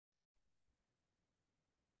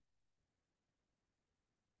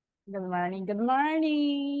Good morning. Good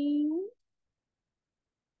morning.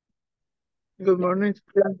 Good morning.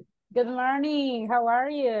 Good morning. How are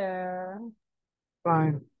you?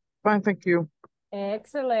 Fine. Fine, thank you.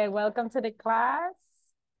 Excellent. Welcome to the class.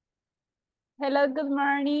 Hello, good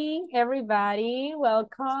morning, everybody.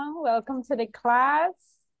 Welcome. Welcome to the class.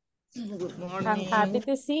 Good I'm happy morning.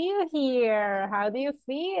 to see you here. How do you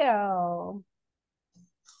feel?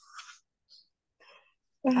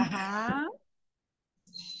 Uh-huh.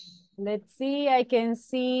 Let's see. I can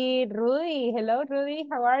see Rudy. Hello, Rudy.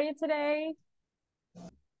 How are you today?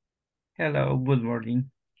 Hello, good morning.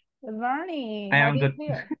 Good morning. I How am do you good.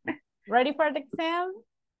 feel? Ready for the exam?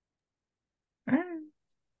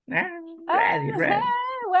 Ready.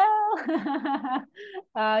 Well,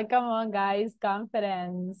 come on, guys,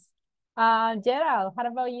 confidence. Gerald, how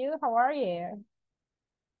about you? How are you?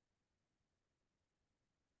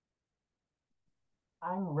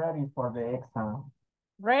 I'm ready for the exam.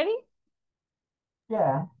 Ready?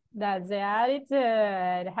 Yeah. That's the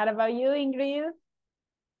attitude. How about you, Ingrid?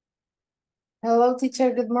 Hello,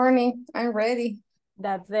 teacher. Good morning. I'm ready.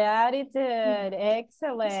 That's the attitude.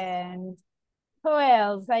 Excellent. Who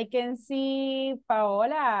else? I can see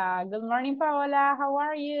Paola. Good morning, Paola. How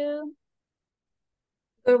are you?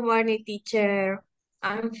 Good morning, teacher.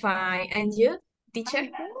 I'm fine. And you, teacher?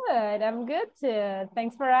 I'm good too.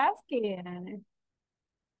 Thanks for asking.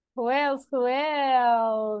 Who else? Who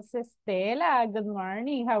else? Estela, good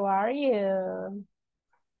morning. How are you?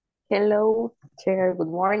 Hello, teacher. Good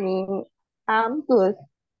morning. I'm good.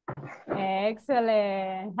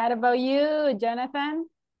 Excellent. How about you, Jonathan?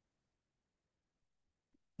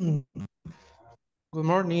 Good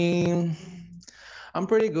morning. I'm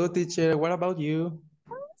pretty good, teacher. What about you?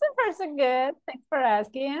 So far, so good. Thanks for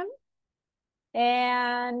asking.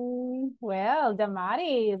 And well,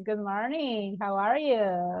 Damaris, good morning. How are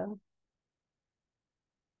you?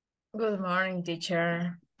 Good morning,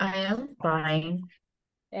 teacher. I am fine.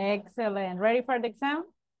 Excellent. Ready for the exam?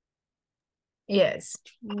 Yes.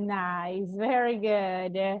 Nice. Very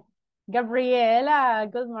good. Gabriela,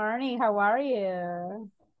 good morning. How are you?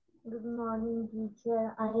 Good morning,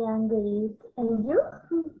 teacher. I am great. And you?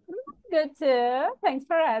 Good too. Thanks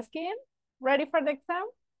for asking. Ready for the exam?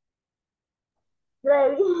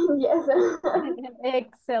 Ready? Yes.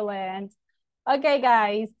 Excellent. Okay,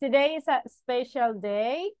 guys, today is a special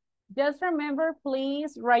day. Just remember,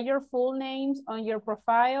 please write your full names on your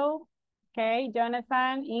profile. Okay,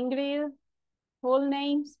 Jonathan, Ingrid, full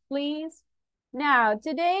names, please. Now,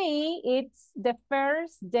 today, it's the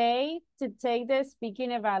first day to take the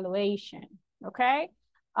speaking evaluation, okay?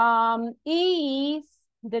 If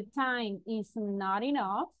the time is not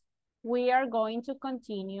enough, we are going to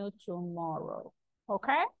continue tomorrow,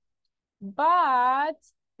 okay? But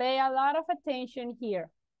pay a lot of attention here.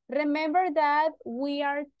 Remember that we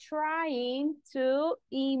are trying to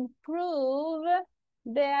improve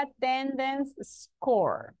the attendance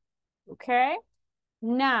score, okay?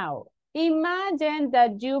 Now, imagine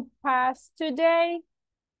that you pass today.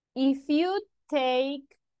 If you take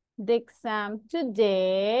the exam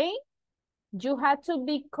today, you had to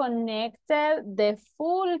be connected the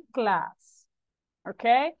full class,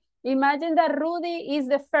 okay? Imagine that Rudy is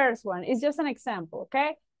the first one. It's just an example,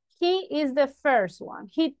 okay? He is the first one.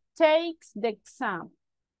 He takes the exam.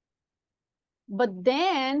 But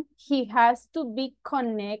then he has to be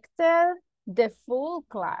connected the full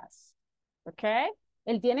class, okay?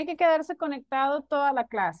 Él tiene que quedarse conectado toda la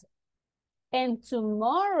clase. And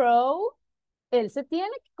tomorrow, él se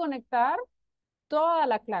tiene que conectar toda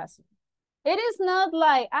la clase. It is not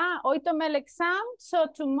like, hoy tomé el exam, so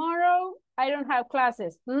tomorrow I don't have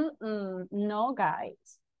classes. No,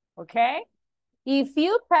 guys, okay? If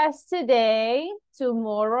you pass today,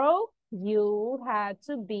 tomorrow you had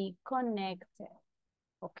to be connected,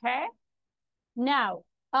 okay? Now,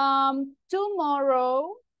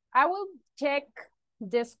 tomorrow I will check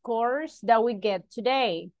the scores that we get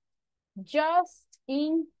today. Just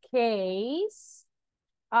in case,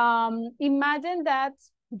 imagine that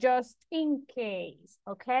just in case,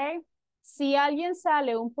 okay? Si alguien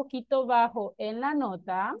sale un poquito bajo en la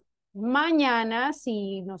nota, mañana,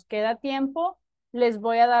 si nos queda tiempo, les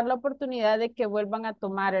voy a dar la oportunidad de que vuelvan a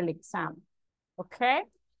tomar el examen, ¿ok?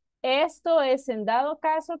 Esto es en dado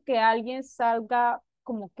caso que alguien salga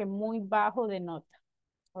como que muy bajo de nota,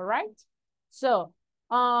 all right? So,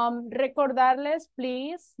 recordarles,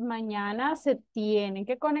 please, mañana se tienen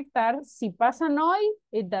que conectar. Si pasan hoy,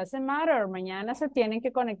 it doesn't matter. Mañana se tienen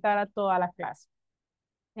que conectar a toda la clase.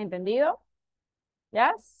 ¿Entendido?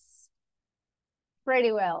 Yes?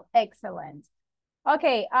 Pretty well. Excellent.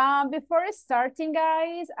 Okay, before starting,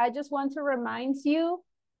 guys, I just want to remind you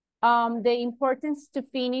the importance to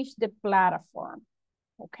finish the platform,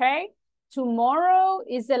 okay? Tomorrow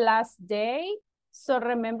is the last day. So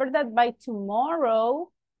remember that by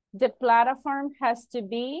tomorrow, the platform has to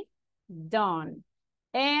be done.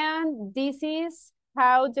 And this is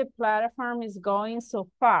how the platform is going so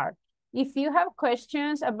far. If you have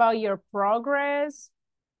questions about your progress,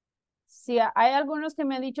 si hay algunos que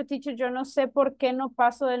me han dicho, teacher, yo no sé por qué no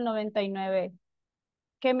paso del 99.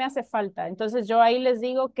 ¿Qué me hace falta? Entonces yo ahí les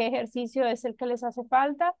digo qué ejercicio es el que les hace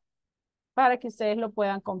falta para que ustedes lo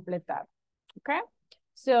puedan completar. Okay?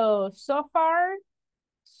 So far,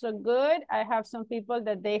 so good. I have some people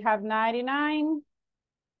that they have 99.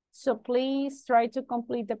 So please try to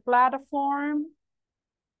complete the platform.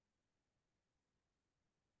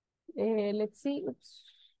 Let's see. Oops.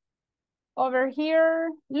 Over here,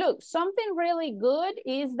 look, something really good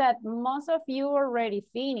is that most of you already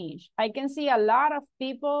finished. I can see a lot of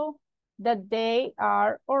people that they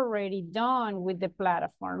are already done with the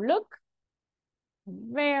platform. Look,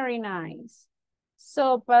 very nice.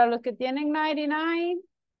 So para los que tienen 99,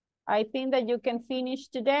 I think that you can finish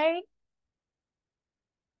today.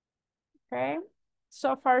 Okay,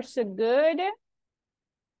 so far so good.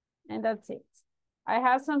 And that's it. I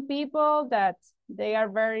have some people that they are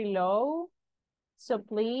very low. So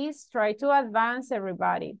please try to advance,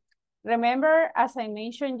 everybody. Remember, as I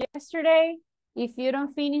mentioned yesterday, if you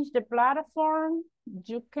don't finish the platform,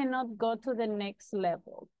 you cannot go to the next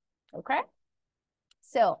level, okay?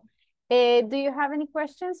 So, do you have any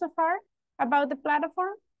questions so far about the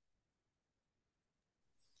platform?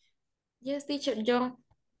 Yes, teacher, yo.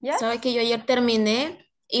 Yes? Sabe que yo ayer terminé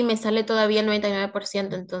y me sale todavía el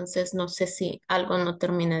 99%, entonces no sé si algo no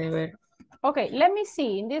termina de ver. Okay, let me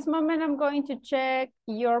see. In this moment, I'm going to check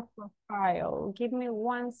your profile. Give me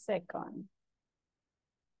 1 second.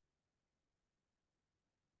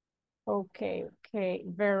 Okay.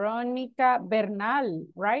 Veronica Bernal,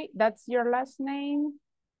 right? That's your last name?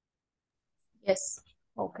 Yes.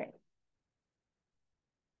 Okay.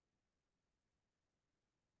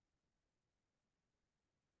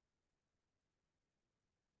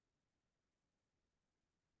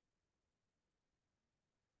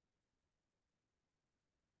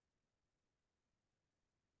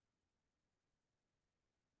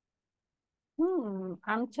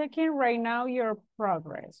 I'm checking right now your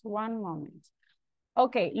progress. 1 moment.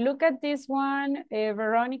 Okay, look at this one.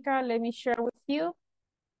 Veronica, let me share with you.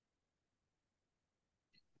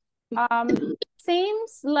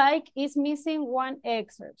 Seems like it's missing 1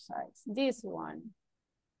 exercise. This one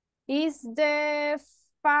is the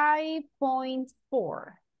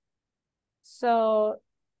 5.4. So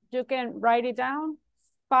you can write it down.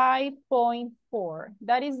 5.4.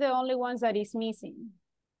 That is the only one that is missing.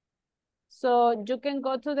 So you can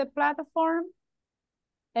go to the platform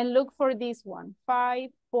and look for this one,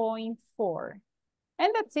 5.4.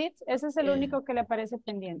 And that's it. Ese es el único que le aparece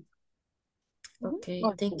pendiente. Okay,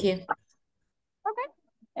 thank you. Okay.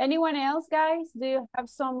 Anyone else, guys? Do you have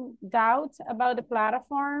some doubts about the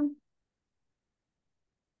platform?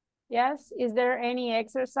 Yes? Is there any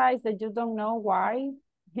exercise that you don't know why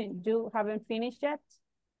you haven't finished yet?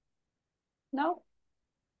 No?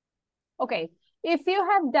 Okay. If you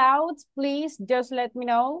have doubts, please just let me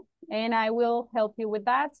know and I will help you with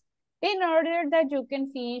that in order that you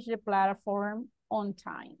can finish the platform on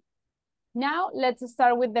time. Now, let's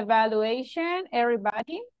start with the evaluation.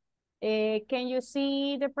 Everybody, can you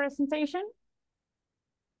see the presentation?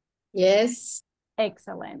 Yes.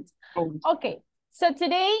 Excellent. Okay, so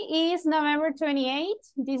today is November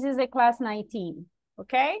 28th. This is the class 19,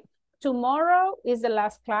 okay? Tomorrow is the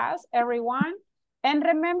last class, everyone. And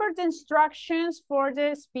remember the instructions for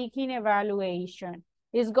the speaking evaluation.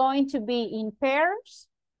 It's going to be in pairs,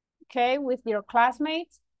 okay, with your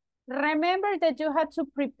classmates. Remember that you had to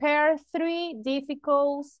prepare 3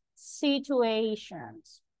 difficult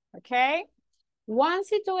situations, okay? 1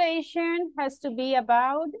 situation has to be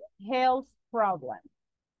about health problem.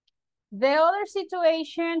 The other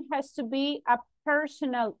situation has to be a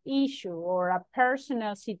personal issue or a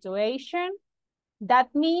personal situation.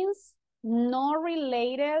 That means not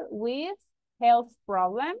related with health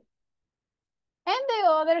problem. And the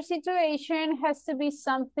other situation has to be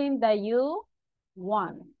something that you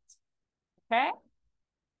want, okay?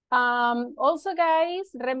 Also,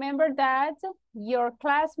 guys, remember that your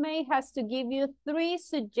classmate has to give you 3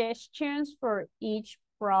 suggestions for each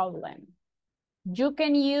problem. You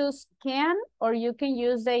can use can or you can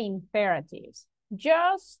use the imperatives.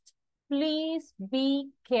 Just please be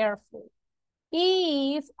careful.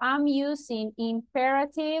 If I'm using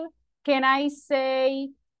imperative, can I say,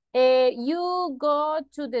 you go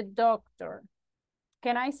to the doctor?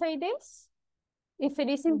 Can I say this? if it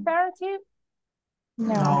is imperative?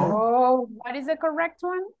 No. Oh, What is the correct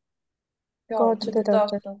one? go to the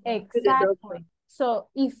doctor. Exactly. So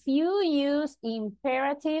if you use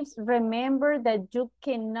imperatives, remember that you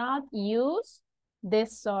cannot use the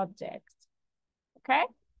subject. Okay?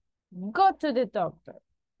 Go to the doctor.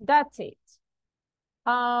 That's it.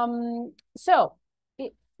 So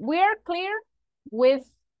we are clear with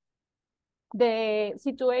the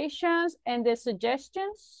situations and the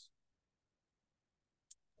suggestions?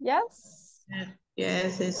 Yes?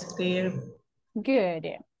 Yes, it's clear. Good.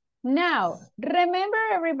 Now, remember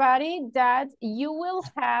everybody that you will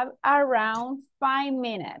have around 5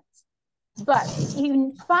 minutes. But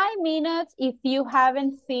in 5 minutes, if you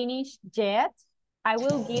haven't finished yet, I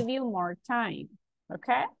will give you more time,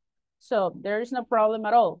 okay? So there's no problem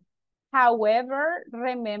at all. However,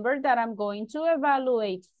 remember that I'm going to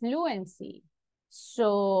evaluate fluency.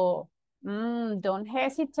 So don't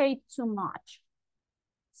hesitate too much.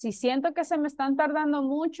 Si siento que se me están tardando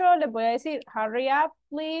mucho, les voy a decir, hurry up,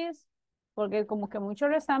 please, porque como que muchos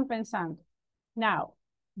lo están pensando. Now,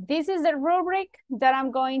 this is the rubric that I'm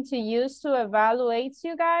going to use to evaluate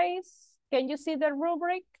you guys. Can you see the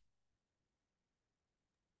rubric?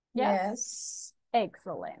 Yes.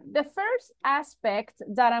 Excellent. The first aspect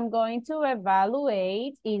that I'm going to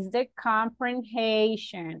evaluate is the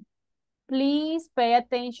comprehension. Please pay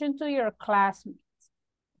attention to your classmates,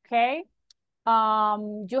 okay?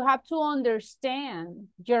 You have to understand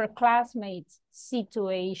your classmates'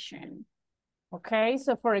 situation. Okay,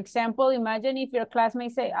 so for example, imagine if your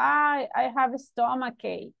classmates say, I have a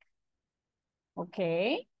stomachache.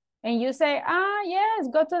 Okay, and you say, yes,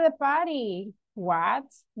 go to the party. What?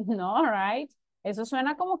 No, right? Eso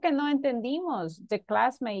suena como que no entendimos the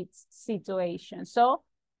classmates' situation. So,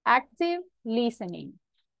 active listening.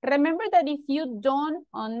 Remember that if you don't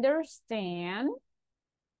understand,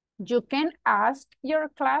 you can ask your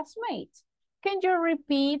classmates. Can you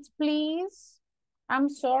repeat, please? I'm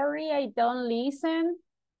sorry, I don't listen.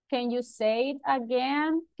 Can you say it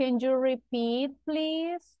again? Can you repeat,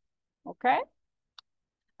 please? Okay.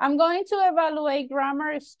 I'm going to evaluate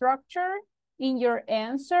grammar structure in your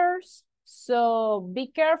answers. So be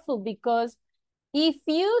careful because if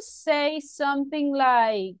you say something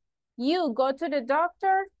like, you go to the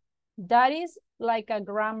doctor, that is like a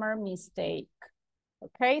grammar mistake.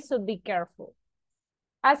 Okay, so be careful.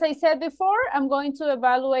 As I said before, I'm going to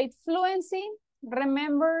evaluate fluency.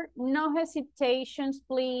 Remember, no hesitations,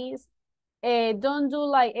 please. Don't do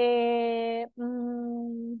like,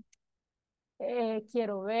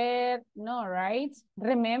 quiero ver. No, right?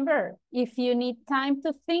 Remember, if you need time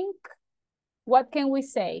to think, what can we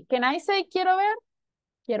say? Can I say quiero ver?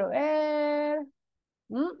 Quiero ver.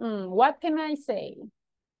 What can I say?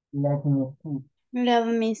 Let me see. Let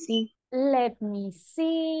me see. Let me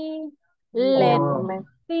see. Let Let me me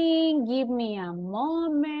think. Give me a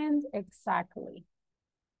moment. Exactly.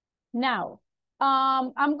 Now,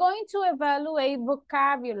 I'm going to evaluate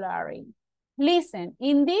vocabulary. Listen,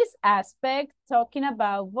 in this aspect, talking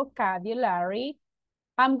about vocabulary,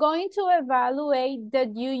 I'm going to evaluate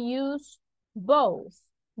that you use both,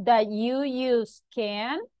 that you use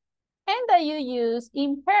can and that you use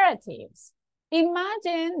imperatives.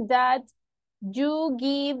 Imagine that you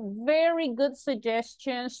give very good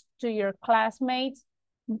suggestions to your classmates,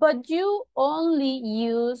 but you only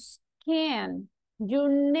use can. You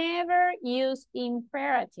never use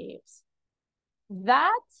imperatives.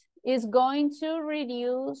 That is going to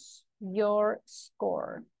reduce your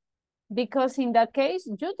score because in that case,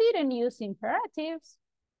 you didn't use imperatives.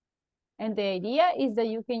 And the idea is that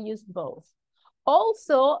you can use both.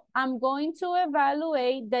 Also, I'm going to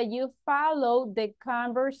evaluate that you follow the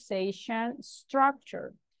conversation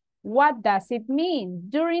structure. What does it mean?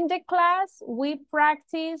 During the class, we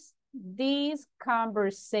practice this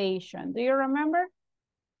conversation. Do you remember?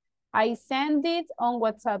 I sent it on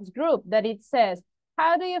WhatsApp's group that it says,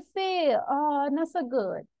 how do you feel? Oh, not so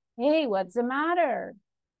good. Hey, what's the matter?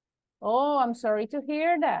 Oh, I'm sorry to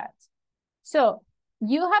hear that. So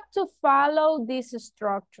you have to follow this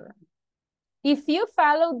structure. If you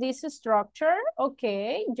follow this structure,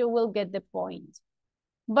 okay, you will get the point.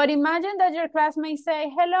 But imagine that your classmates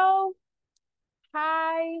say, hello,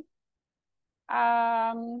 hi,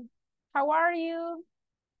 how are you?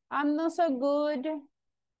 I'm not so good.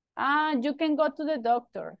 You can go to the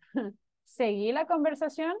doctor. ¿Seguí la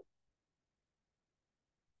conversación?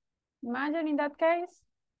 Imagine in that case.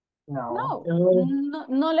 No.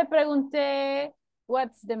 No le pregunté,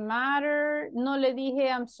 what's the matter? No le dije,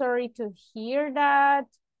 I'm sorry to hear that.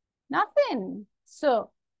 Nothing.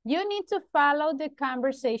 So you need to follow the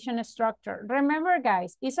conversation structure. Remember,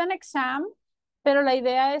 guys, it's an exam. pero la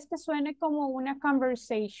idea es que suene como una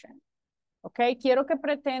conversation. ¿Ok? Quiero que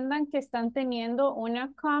pretendan que están teniendo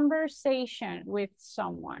una conversation with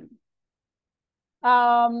someone.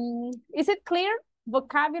 Is it clear?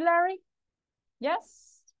 Vocabulary?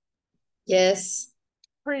 Yes? Yes.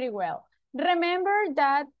 Pretty well. Remember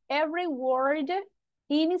that every word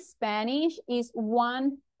in Spanish is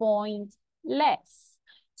 1 point less.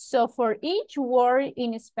 So for each word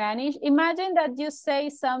in Spanish, imagine that you say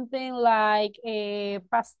something like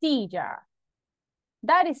pastilla.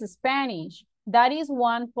 That is Spanish. That is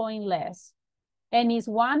 1 point less. And it's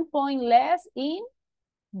 1 point less in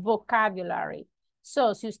vocabulary.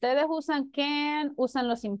 So, si ustedes usan can, usan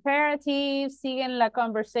los imperatives, siguen la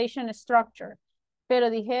conversation structure,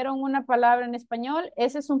 pero dijeron una palabra en español,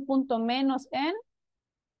 ese es un punto menos en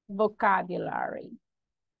vocabulary.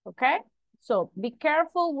 Okay? So, be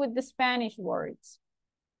careful with the Spanish words.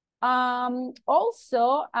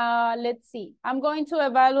 Also, let's see. I'm going to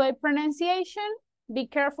evaluate pronunciation. Be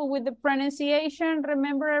careful with the pronunciation.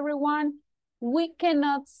 Remember, everyone, we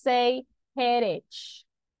cannot say headache,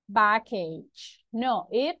 backache. No,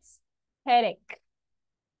 it's headache,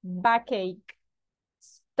 backache,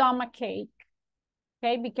 stomachache.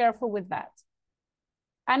 Okay, be careful with that.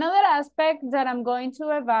 Another aspect that I'm going to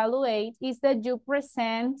evaluate is that you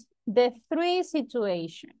present the 3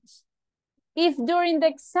 situations. If during the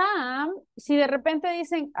exam, si de repente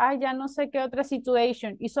dicen, ay, ya no sé qué otra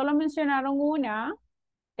situation, y solo mencionaron una,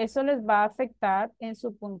 eso les va a afectar en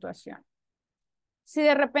su puntuación. Si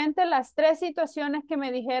de repente las 3 situaciones que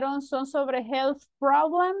me dijeron son sobre health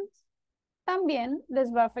problems, también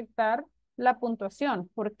les va a afectar la puntuación.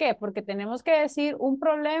 ¿Por qué? Porque tenemos que decir un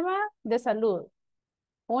problema de salud,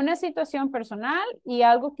 una situación personal y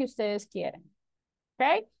algo que ustedes quieren.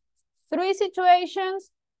 ¿Ok? 3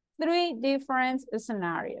 situations, 3 different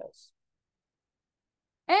scenarios.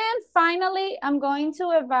 And finally, I'm going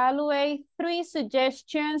to evaluate 3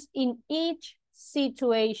 suggestions in each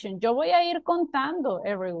situation. Yo voy a ir contando,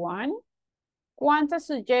 everyone, cuántas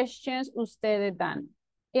suggestions ustedes dan.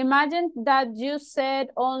 Imagine that you said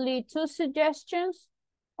only 2 suggestions.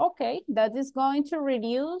 Okay, that is going to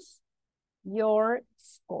reduce your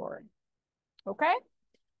score. Okay?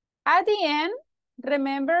 At the end,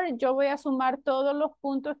 remember, yo voy a sumar todos los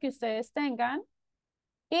puntos que ustedes tengan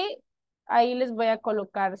y ahí les voy a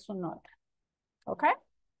colocar su nota. Okay?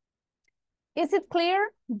 Is it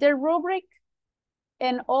clear? The rubric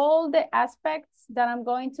and all the aspects that I'm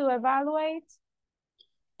going to evaluate?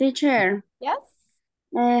 Teacher, Yes?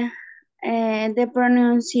 the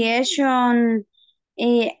pronunciation,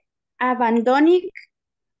 abandoning,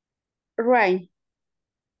 right?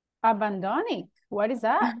 Abandoning. What is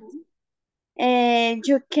that?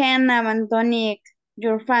 You can abandon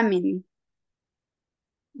your family.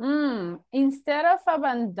 Instead of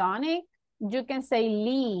abandoning, you can say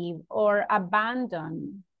leave or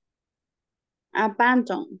abandon.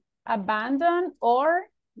 Abandon. Abandon or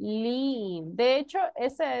leave. De hecho,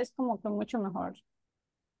 ese es como que mucho mejor.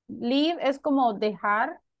 Leave es como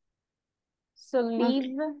dejar. So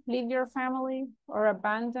leave, leave your family or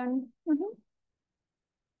abandon.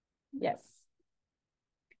 Yes.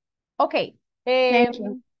 Okay. Thank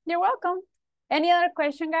you. You're welcome. Any other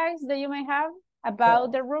question, guys, that you may have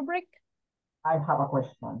about the rubric? I have a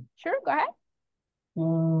question. Sure, go ahead.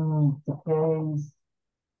 In the case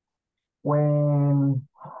when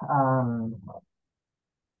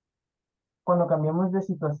cuando cambiamos de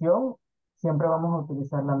situación, ¿siempre vamos a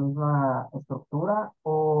utilizar la misma estructura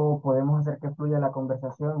o podemos hacer que fluya la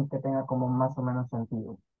conversación y que tenga como más o menos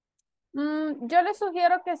sentido? Yo les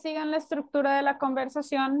sugiero que sigan la estructura de la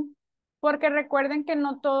conversación porque recuerden que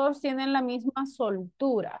no todos tienen la misma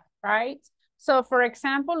soltura, right? So, for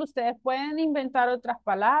example, ustedes pueden inventar otras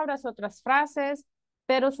palabras, otras frases,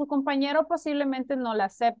 pero su compañero posiblemente no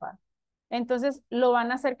las sepa. Entonces, lo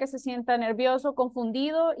van a hacer que se sienta nervioso,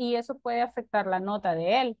 confundido, y eso puede afectar la nota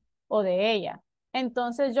de él o de ella.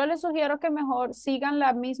 Entonces, yo les sugiero que mejor sigan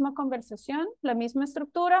la misma conversación, la misma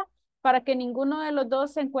estructura, para que ninguno de los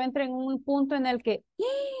dos se encuentre en un punto en el que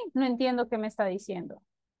no entiendo qué me está diciendo.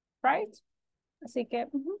 Right? Así que,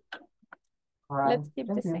 let's keep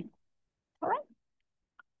the same. All right.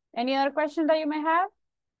 Any other question that you may have?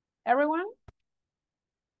 Everyone?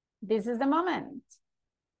 This is the moment.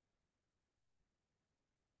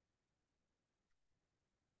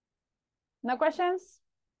 No questions?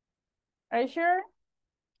 Are you sure?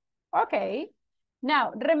 Okay.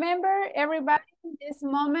 Now, remember, everybody, in this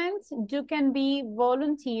moment, you can be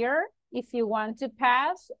volunteer. If you want to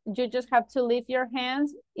pass, you just have to leave your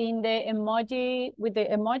hands in the emoji, with the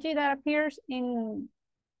emoji that appears in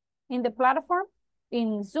the platform,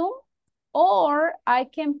 in Zoom, or I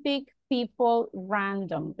can pick people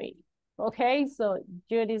randomly. Okay, so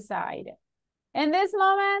you decide. In this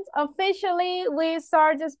moment, officially, we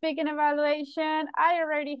start the speaking evaluation. I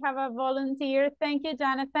already have a volunteer. Thank you,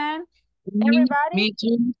 Jonathan. Everybody? Me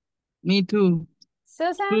too. Me too.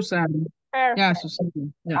 Susan? Susan. Yeah, Perfect.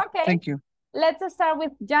 Susan. Yeah, Okay. thank you. Let's start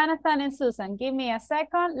with Jonathan and Susan. Give me a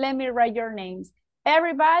second. Let me write your names.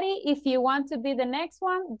 Everybody, if you want to be the next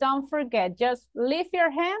one, don't forget, just lift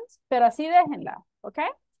your hands, pero así déjenla, okay?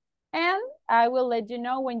 And I will let you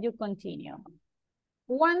know when you continue.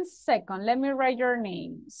 1 second, let me write your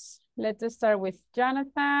names. Let's start with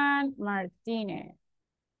Jonathan Martinez.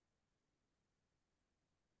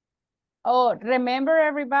 Oh, remember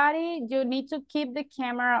everybody, you need to keep the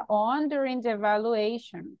camera on during the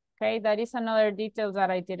evaluation. Okay, that is another detail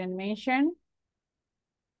that I didn't mention.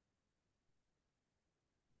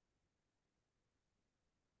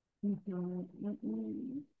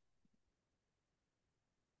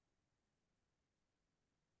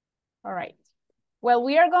 All right. Well,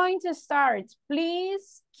 we are going to start.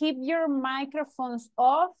 Please keep your microphones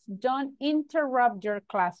off. Don't interrupt your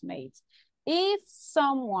classmates. If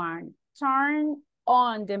someone turns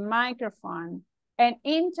on the microphone and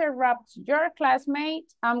interrupts your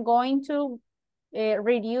classmate, I'm going to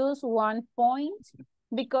reduce 1 point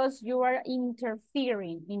because you are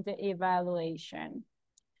interfering in the evaluation.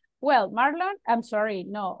 Well, Marlon, I'm sorry,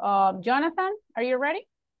 no. Jonathan, are you ready?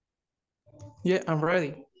 Yeah, I'm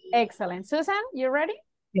ready. Excellent. Susan, you ready?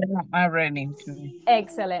 Yeah, I'm ready too.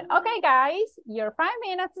 Excellent. Okay, guys, your 5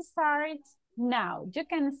 minutes to start now. You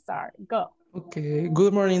can start. Go. Okay.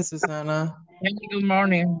 Good morning, Susanna. Hey, good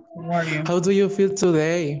morning. How are you? How do you feel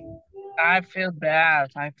today? I feel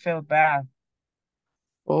bad. I feel bad.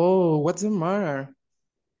 Oh, what's the matter?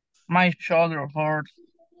 My shoulder hurts.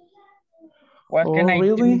 What Oh, can I do?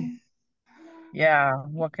 really? Yeah,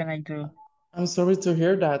 what can I do? I'm sorry to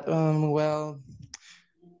hear that. Well,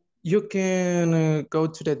 you can go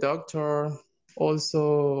to the doctor.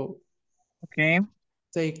 Also, Okay.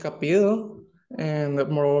 take a pill, and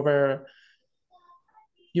moreover,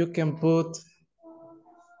 you can put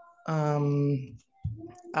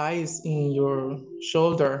ice in your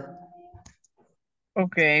shoulder.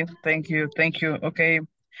 Okay. Thank you. Thank you. Okay.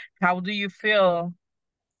 How do you feel?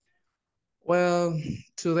 Well,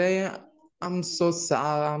 today I'm so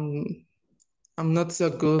sad. I'm not so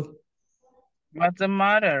good. What's the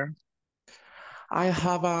matter? I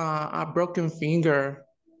have a broken finger.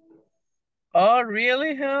 Oh,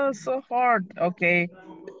 really? Oh, so hard. Okay.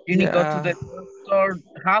 You need to go to Yeah. the doctor,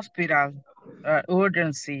 hospital,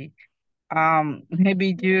 urgency.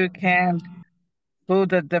 Maybe you can put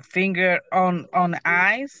the finger on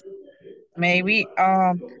ice. Maybe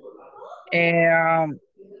um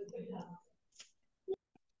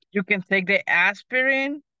you can take the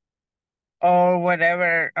aspirin or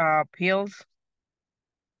whatever pills.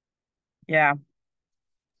 Yeah.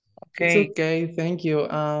 It's Okay. okay, thank you.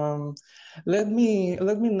 Let me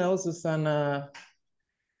know, Susanna.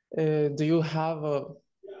 Do you have a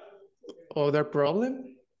other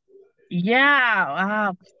problem?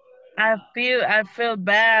 Yeah. I feel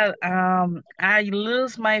bad. I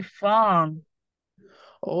lose my phone.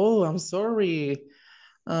 Oh, I'm sorry.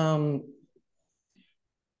 Um,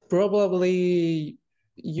 Probably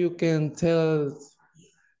you can tell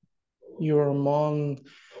your mom.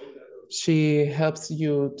 She helps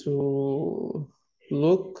you to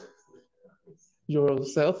look your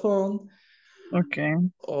cell phone. Okay.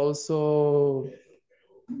 Also,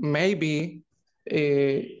 maybe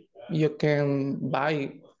you can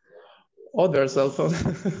buy other cell phone.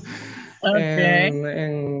 Okay.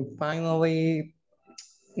 And finally,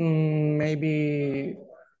 maybe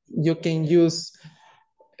you can use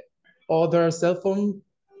other cell phone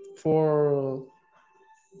for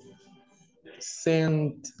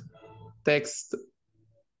send text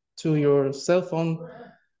to your cell phone.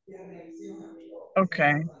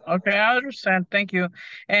 Okay. Okay. I understand. Thank you.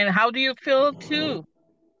 And how do you feel too?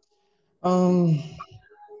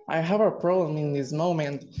 I have a problem in this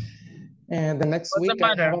moment, and the next What's the week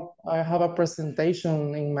matter? I have a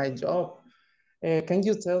presentation in my job. Can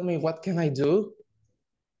you tell me what can I do?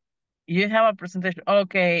 You have a presentation.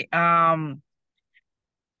 Okay.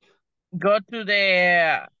 Go to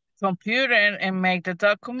the computer and make the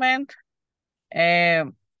document.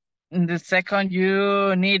 Um, in the second,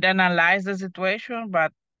 you need analyze the situation,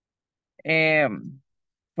 but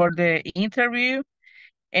for the interview,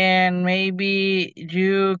 and maybe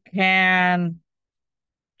you can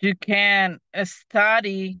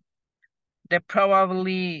study the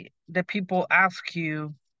probably the people ask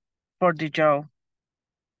you for the job.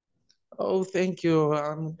 Oh, thank you.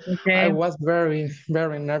 I Okay. was very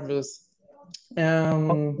nervous.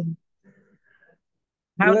 Okay.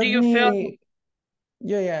 How do Let you feel? me,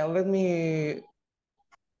 yeah, let me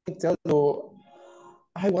tell you,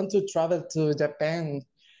 I want to travel to Japan.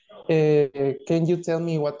 Can you tell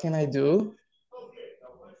me what can I do?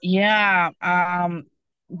 Yeah,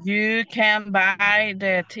 you can buy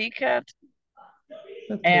the ticket.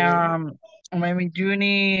 Okay. Maybe you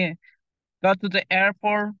need go to the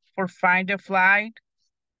airport for find a flight,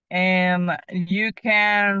 and you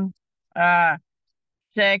can uh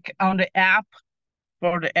check on the app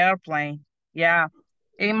for the airplane. Yeah.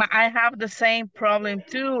 I have the same problem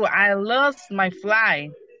too. I lost my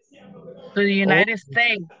flight to the Oh, United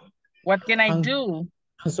States. What can I I'm, do?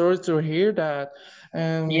 I'm sorry to hear that.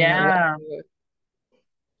 Yeah.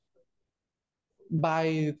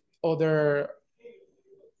 Buy other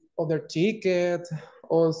ticket.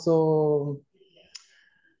 Also,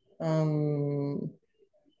 um,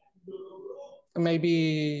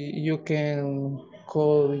 maybe you can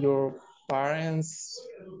call your parents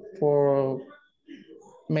for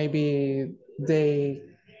maybe they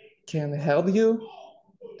can help you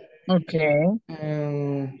Okay.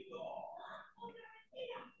 and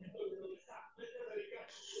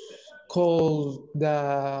call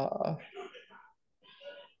the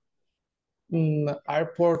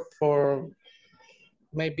airport for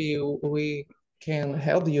maybe we can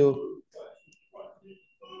help you.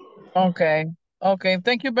 Okay. Okay.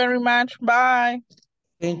 Thank you very much. Bye.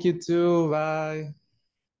 Thank you too. Bye.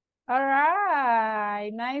 All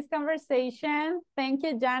right, nice conversation. Thank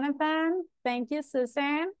you, Jonathan. Thank you,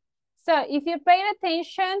 Susan. So if you paid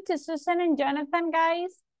attention to Susan and Jonathan,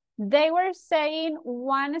 guys, they were saying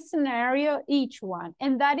one scenario each one,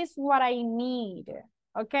 and that is what I need,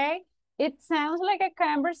 okay? It sounds like a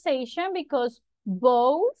conversation because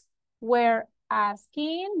both were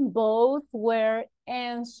asking, both were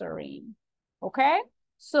answering, okay?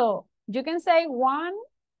 So you can say one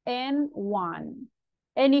and one.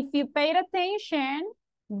 And if you paid attention,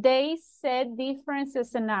 they said different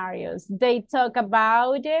scenarios. They talk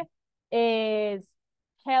about is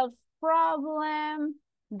health problem.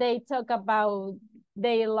 They talk about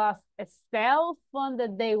they lost a cell phone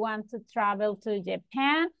that they want to travel to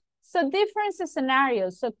Japan. So different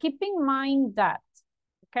scenarios. So keep in mind that,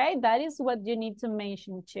 okay? That is what you need to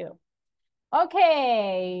mention too.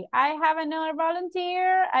 Okay, I have another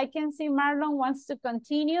volunteer. I can see Marlon wants to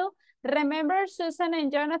continue. Remember, Susan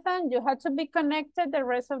and Jonathan, you have to be connected the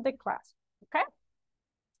rest of the class, okay?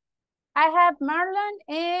 I have Marlon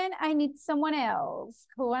and I need someone else.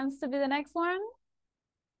 Who wants to be the next one?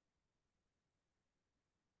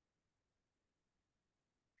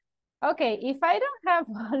 Okay, if I don't have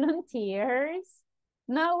volunteers,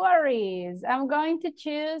 no worries. I'm going to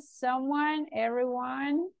choose someone,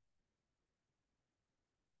 everyone.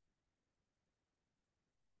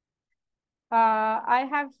 I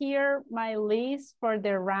have here my list for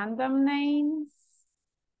the random names.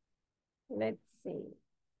 Let's see.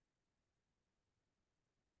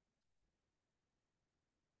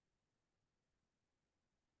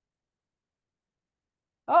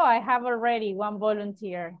 Oh, I have already one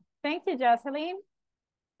volunteer. Thank you, Jocelyn.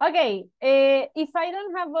 Okay, if I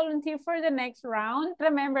don't have volunteer for the next round,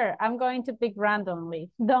 remember, I'm going to pick randomly.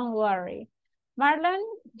 Don't worry. Marlon,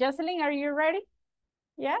 Jocelyn, are you ready?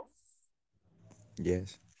 Yes?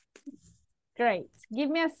 Yes. Great. Give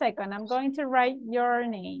me a second. I'm going to write your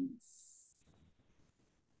names.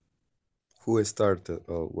 Who started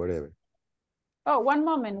or whatever? Oh, one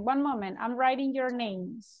moment. I'm writing your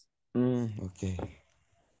names. Okay.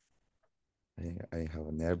 I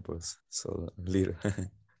have nervous, so little.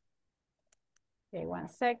 Okay, 1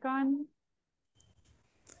 second.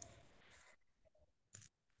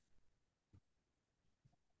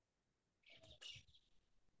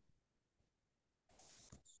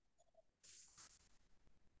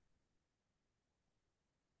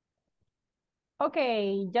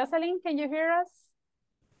 Okay, Jocelyn, can you hear us?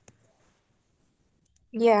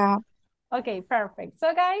 Yeah. Okay, perfect.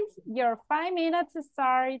 So guys, your 5 minutes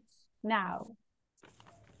starts now.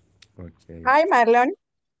 Okay. Hi, Marlon.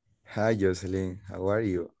 Hi, Jocelyn. How are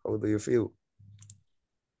you? How do you feel?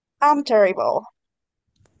 I'm terrible.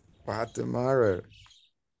 What's the matter?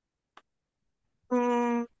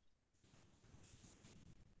 Mm,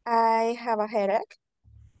 I have a headache.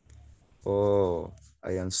 Oh,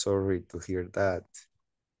 I am sorry to hear that.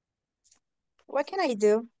 What can I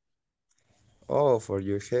do? Oh, for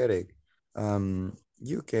your headache.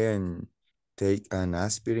 You can take an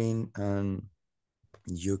aspirin and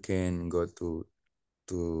you can go to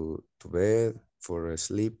bed for a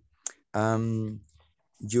sleep.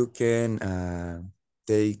 You can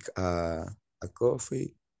take a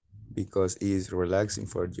coffee because it's relaxing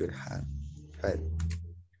for your head.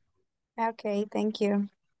 Okay, thank you.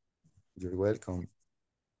 You're welcome.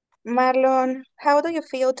 Marlon, how do you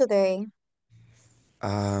feel today?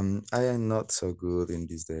 I am not so good in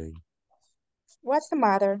this day What's the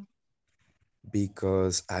matter?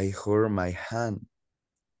 because I hurt my hand.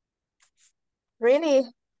 Really?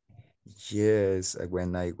 Yes,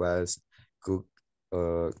 when cook,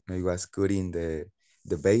 I was cutting the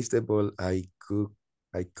vegetable. I could,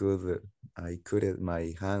 I cut it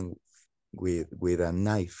my hand with a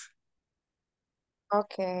knife.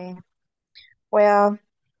 Okay. Well,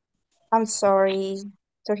 I'm sorry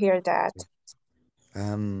to hear that.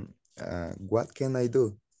 What can I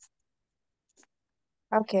do?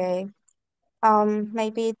 Okay.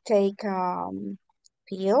 Maybe take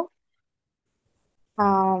pill.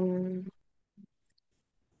 Um,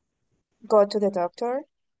 go to the doctor.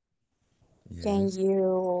 Can Yes.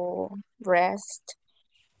 you rest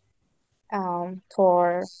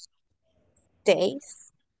for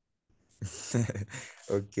days?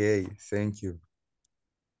 Okay, thank you.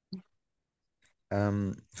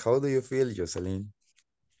 How do you feel, Jocelyn?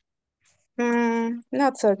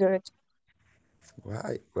 Not so good.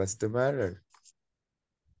 Why? What's the matter?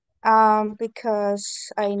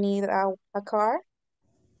 Because I need a car.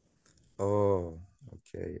 Oh,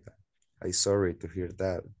 okay. I sorry to hear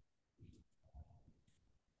that.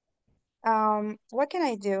 What can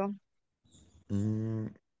I do?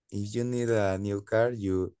 If you need a new car,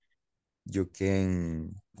 you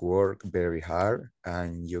can work very hard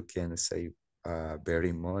and you can save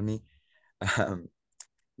very money. Um,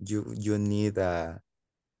 you need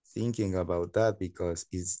thinking about that because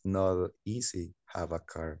it's not easy have a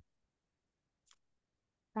car.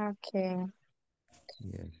 Okay.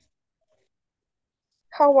 Yes.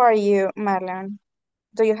 How are you, Marlon?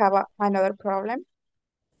 Do you have another problem?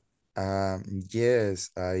 Yes,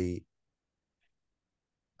 I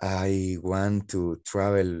want to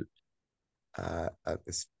travel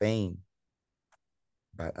at Spain,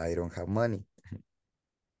 but I don't have money.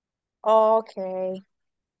 Okay.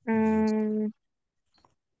 Yes.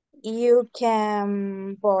 You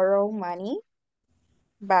can borrow money,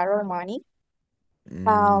 Mm,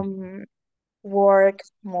 um, work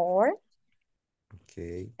more.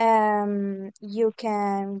 okay. You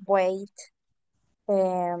can wait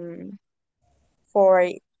um for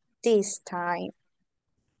this time.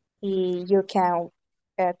 You can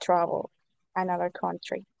travel another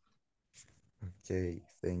country. Okay.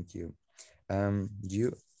 Thank you.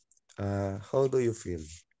 You how do you feel?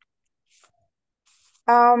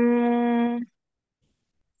 Um,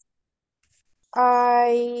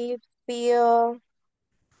 I feel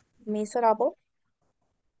miserable.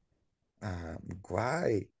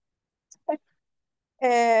 Why?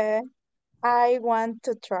 Uh, I want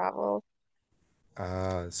to travel.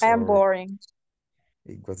 I am Sorry. boring.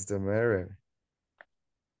 What's the matter?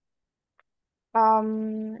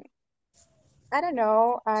 Um, I don't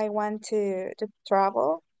know. I want to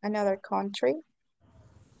travel another country.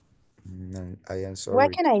 I am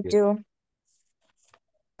What sorry. can I do?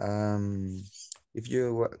 Um, if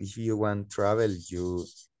you want travel, you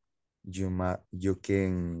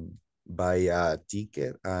can buy a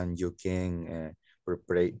ticket and you can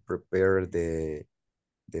prepare the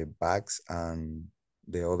bags and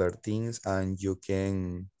the other things, and you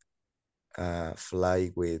can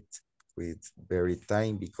fly with very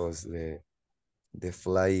time because the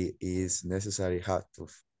fly is necessary hard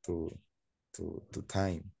to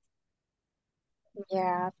time.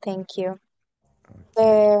 Yeah, thank you.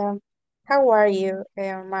 Okay. How are you,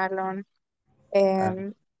 Marlon? Uh,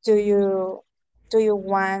 Um, do you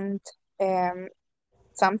want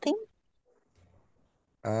something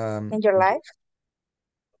in your yeah, life?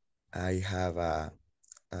 I have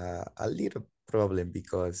a little problem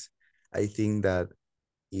because I think that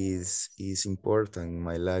is important in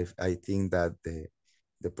my life. I think that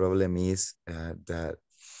the problem is that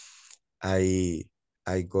I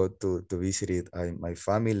I go to visit my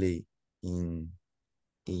family in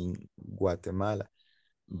in Guatemala,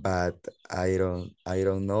 but I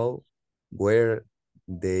don't know where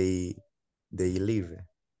they they live.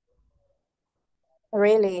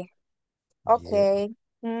 Really? Yeah, Okay.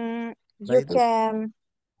 I do.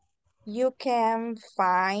 You can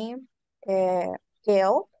find uh,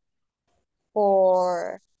 help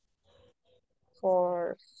for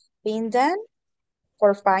for Finland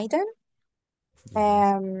for Finland. Yes,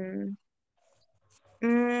 Um,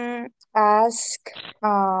 Ask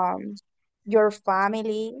um your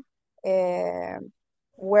family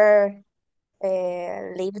where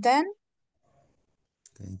live then,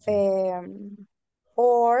 thank you. um,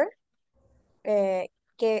 or uh,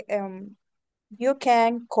 you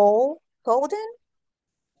can call them.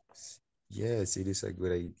 Yes, it is a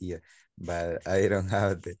good idea, but I don't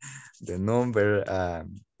have the number.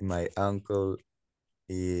 My uncle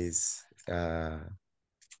is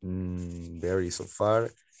very so far.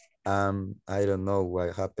 I don't know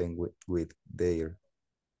what happened with their.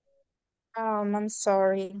 I'm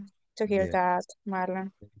sorry to hear Yeah, that,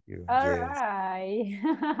 Marlon. thank you. All Yes. right.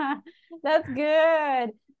 That's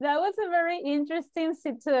good. That was a very interesting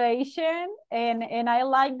situation. And I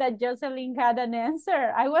like that Jocelyn had an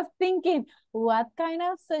answer. I was thinking, what kind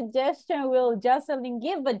of suggestion will Jocelyn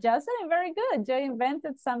give? But Jocelyn, very good. You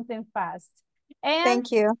invented something fast. And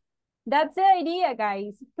Thank you. that's the idea,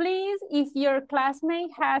 guys. Please, if your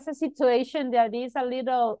classmate has a situation that is a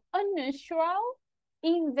little unusual,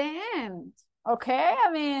 invent. Okay?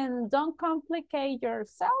 I mean, don't complicate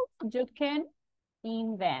yourself. You can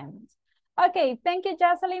invent. Okay, thank you,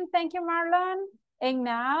 Jocelyn. Thank you, Marlon. And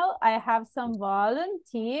now I have some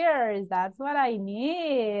volunteers. That's what I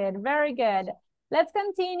need. Very good. Let's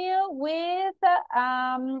continue with,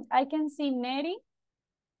 I can see Nettie.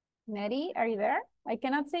 Nettie, are you there? I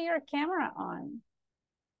cannot see your camera on.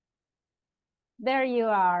 There you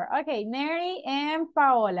are. Okay, Neri and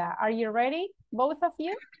Paola, are you ready? Both of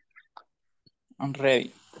you? I'm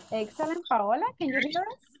ready. Excellent. Paola, can you hear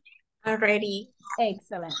us? Already.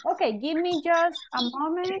 Excellent. Okay, give me just a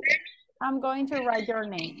moment. I'm going to write your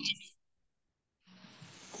names.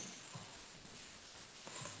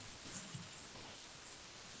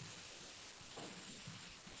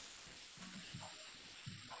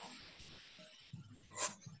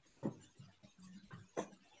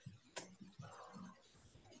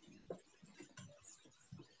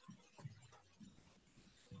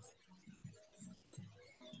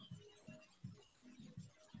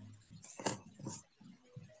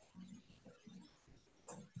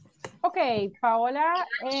 Okay, Paola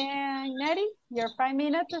and Neri, your 5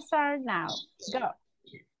 minutes to start now. Go.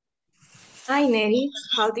 Hi, Nelly.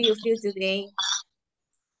 How do you feel today?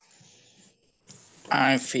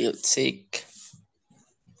 I feel sick.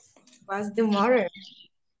 What's the matter?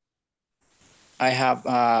 I have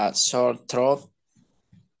a sore throat.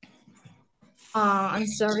 I'm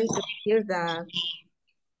sorry to hear that.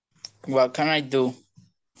 What can I do?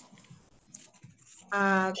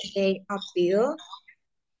 Take a pill.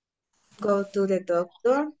 Go to the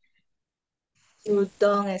doctor. You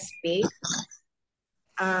don't speak.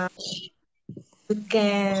 You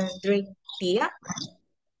can drink tea.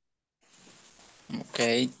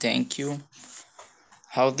 Okay, thank you.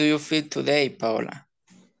 How do you feel today, Paula?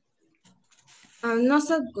 I'm not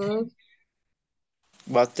so good.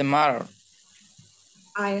 What's the matter?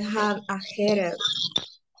 I have a headache.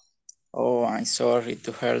 Oh, I'm sorry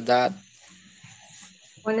to hear that.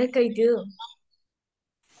 What can I do?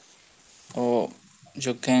 Oh,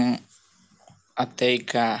 you can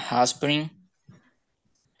take a aspirin,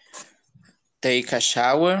 take a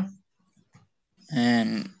shower,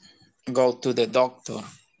 and go to the doctor.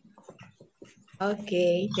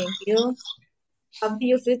 Okay, thank you. How do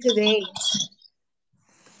you feel today?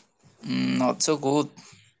 Not so good.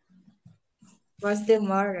 What's the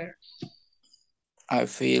matter? I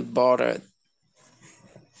feel bored.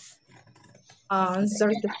 I'm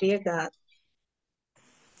sorry to hear that.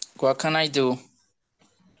 What can I do?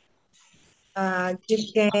 You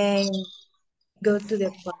can go to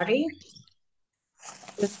the party.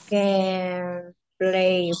 You can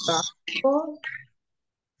play basketball.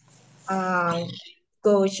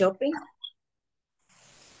 Go shopping.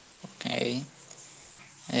 Okay.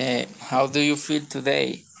 How do you feel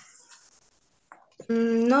today?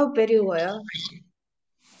 Not very well.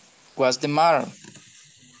 What's the matter?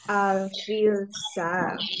 I feel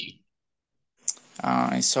sad.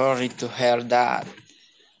 I'm sorry to hear that.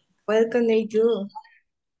 What can I do?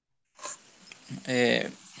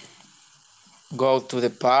 Go to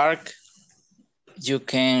the park. You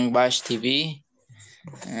can watch TV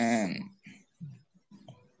and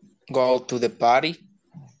go to the party.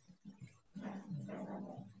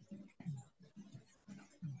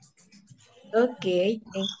 Okay,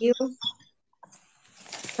 thank you.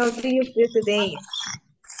 How do you feel today?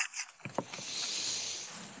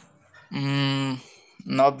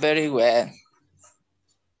 Not very well.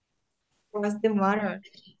 What's the matter?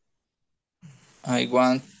 I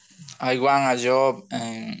want a job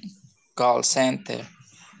in call center.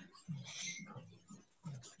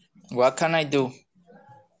 What can I do?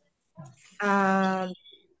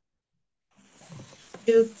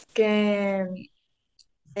 You can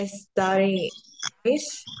study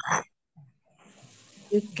English.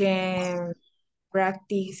 You can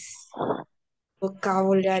practice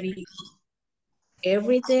vocabulary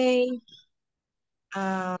every day.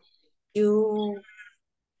 You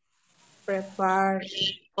prepare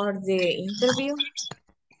for the interview.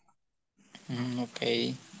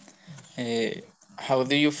 Okay. How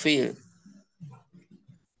do you feel?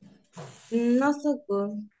 Not so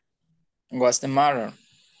good. What's the matter?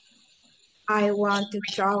 I want to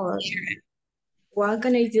travel. What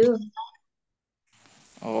can I do?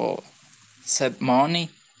 Oh, save money,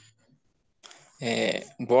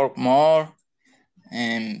 work more,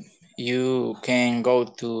 and you can go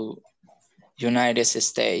to United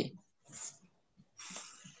States.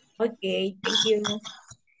 Okay, thank you.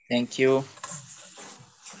 Thank you.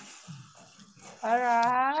 All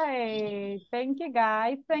right. Thank you,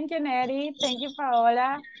 guys. Thank you, Nettie. Thank you,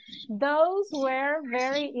 Paola. Those were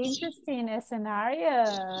very interesting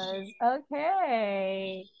scenarios.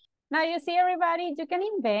 Okay. Now you see, everybody, you can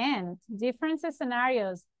invent different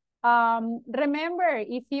scenarios. Remember,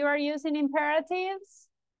 if you are using imperatives,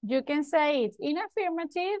 you can say it in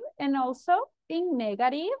affirmative and also in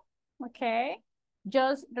negative. Okay.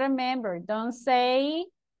 Just remember, don't say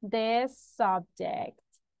the subject.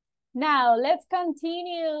 Now, let's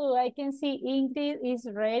continue. I can see Ingrid is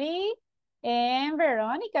ready and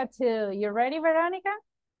Veronica too. You ready, Veronica?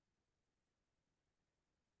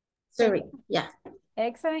 Sorry, yeah.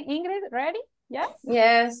 Excellent. Ingrid, ready? Yes?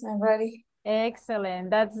 Yes, I'm ready. Excellent.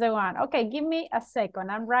 That's the one. Okay, give me a second.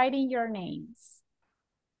 I'm writing your names.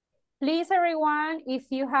 Please, everyone, if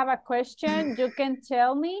you have a question, you can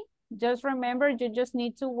tell me. Just remember, you just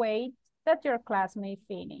need to wait that your class may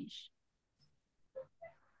finish.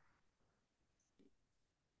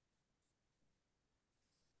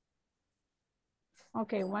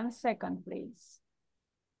 Okay, 1 second, please.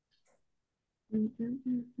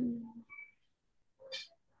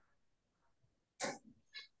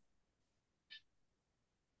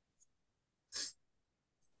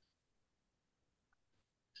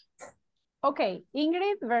 Okay,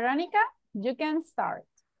 Ingrid, Veronica, you can start.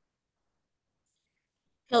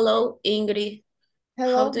 Hello, Ingrid.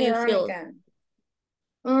 Hello, How do you feel? Veronica.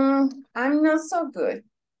 I'm not so good.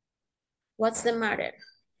 What's the matter?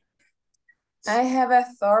 I have a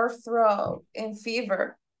sore throat and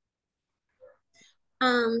fever.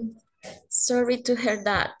 Sorry to hear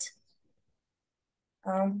that.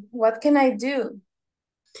 What can I do?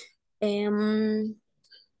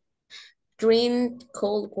 Drink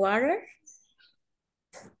cold water.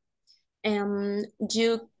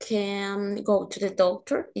 You can go to the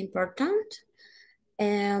doctor, important.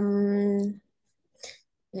 You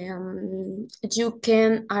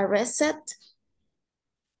can arrest it.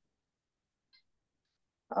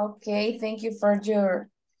 Okay, thank you for your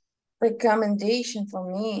recommendation for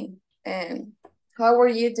me. And how are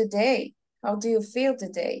you today? How do you feel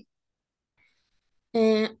today?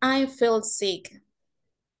 I feel sick.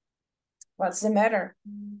 What's the matter?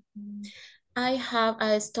 I have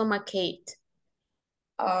a stomachache.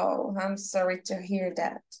 Oh, I'm sorry to hear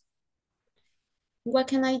that. What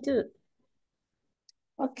can I do?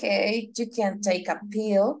 Okay, you can take a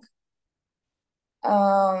pill.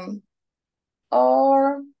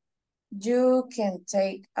 Or you can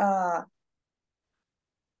take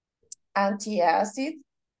antacid,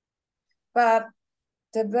 but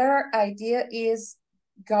the better idea is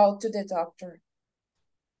go to the doctor.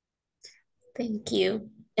 Thank you.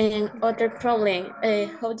 And other problem,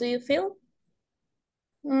 how do you feel?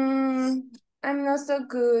 I'm not so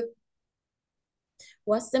good.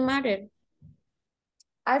 What's the matter?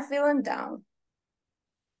 I'm feeling down.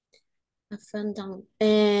 I fell down.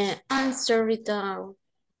 I'm sorry down.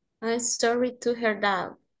 I'm sorry to hear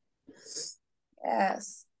that.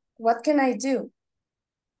 Yes. What can I do?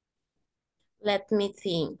 Let me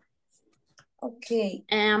think. Okay.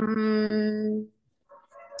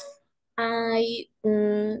 I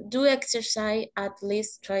do exercise at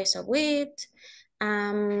least twice a week.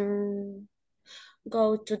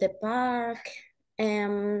 Go to the park.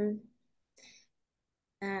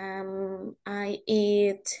 I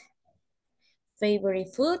eat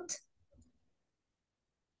favorite food.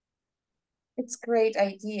 It's great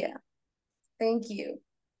idea. Thank you.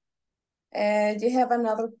 Do you have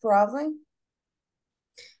another problem?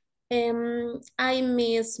 I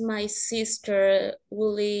miss my sister who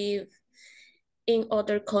live in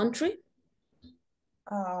other country.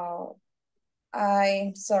 Oh,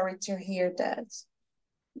 I'm sorry to hear that.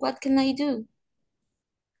 What can I do?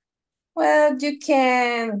 Well, you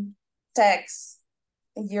can text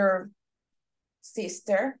your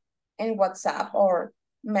sister in WhatsApp or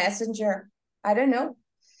Messenger. I don't know.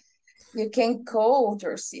 You can call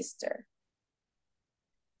your sister.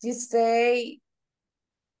 Just say,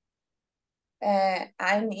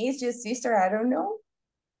 I miss your sister. I don't know.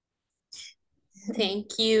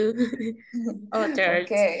 Thank you. Others.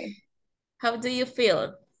 Okay. How do you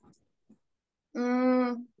feel?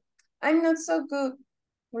 I'm not so good.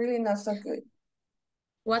 Really not so good.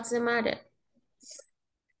 What's the matter?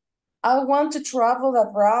 I want to travel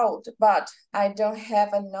abroad, but I don't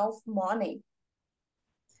have enough money.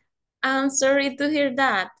 I'm sorry to hear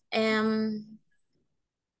that.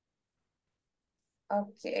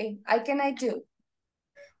 Okay, what can I do?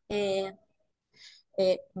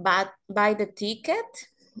 But buy the ticket.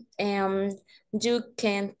 You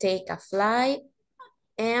can take a flight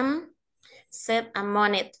and set a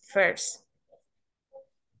money first.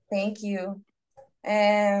 Thank you.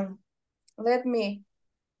 And what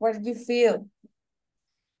do you feel?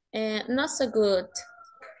 Not so good.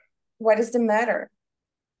 What is the matter?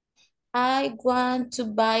 I want to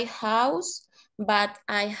buy house, but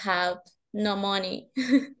I have no money.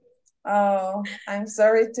 Oh, I'm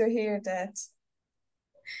sorry to hear that.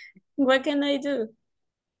 What can I do?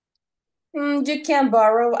 You can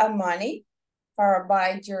borrow a money or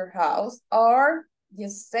buy your house, or you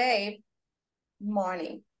save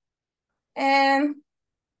money and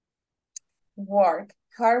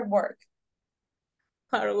hard work.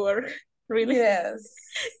 Hard work, really? Yes,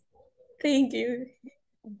 Thank you.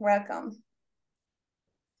 welcome.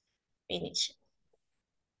 Finish.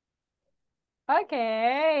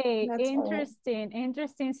 Okay, That's all.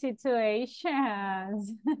 interesting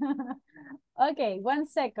situations. Okay, 1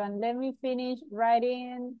 second. Let me finish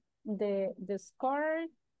writing the score.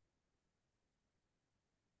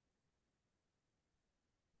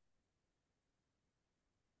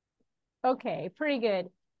 Okay, pretty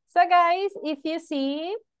good. So guys, if you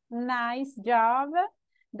see, nice job.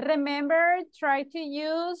 Remember, try to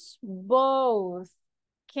use both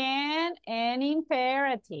can and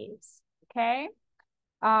imperatives, okay?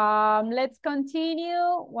 Let's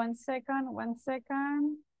continue. 1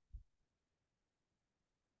 second.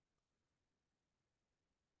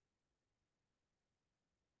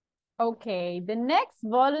 Okay, the next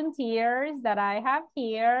volunteers that I have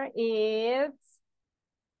here is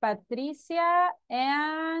Patricia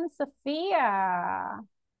and Sophia.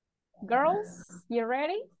 Girls, you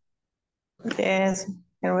ready? Yes,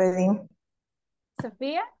 I'm ready.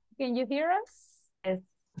 Sophia, can you hear us? Yes.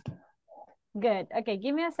 Good. Okay,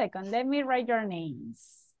 give me a second. Let me write your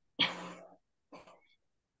names.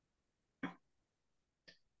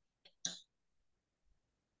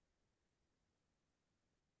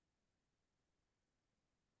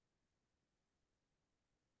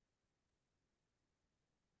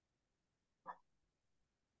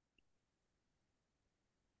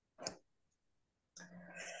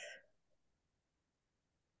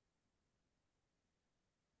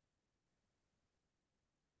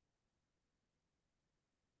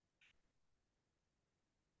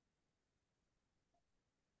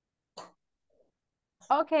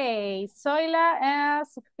 Okay, Zoila and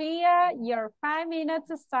Sophia, your 5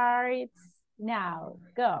 minutes starts now.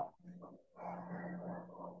 Go.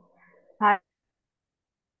 Hi,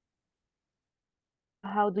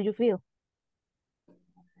 how do you feel?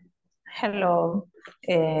 Hello.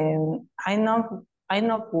 I know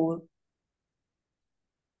good.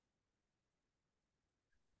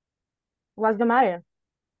 What's the matter?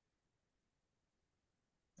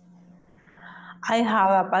 I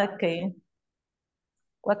have a bad case.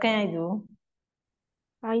 What can I do?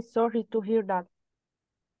 I'm sorry to hear that.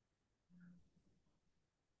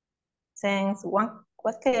 Thanks. What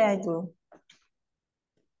can I do?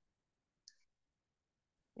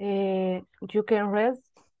 You can rest,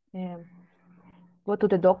 go to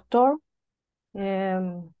the doctor,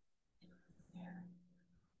 um,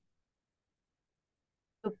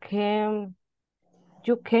 you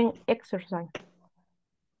can exercise.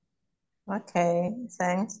 Okay,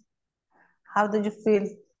 thanks. How do you feel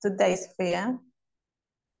today, Sophia?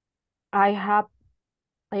 I have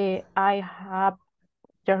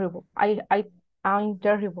terrible. I'm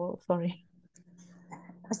terrible. Sorry.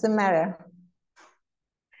 What's the matter?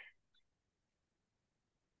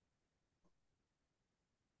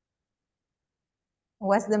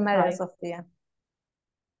 What's the matter, I Sophia?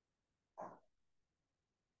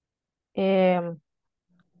 I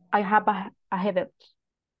have a headache.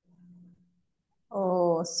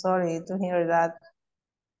 Oh, sorry to hear that.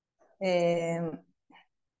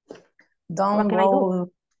 Don't What can I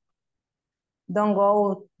do?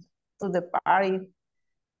 go to the party.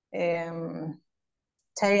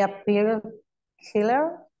 Take a pill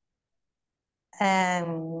killer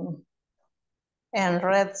and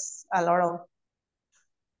rest a lot of.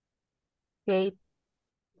 Okay.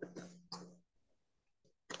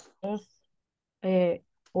 How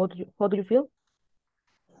do you feel?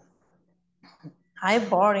 I'm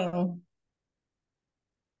boring.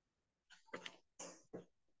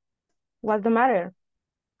 What's the matter?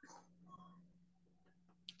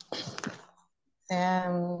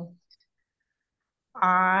 I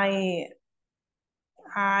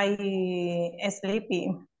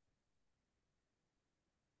sleepy.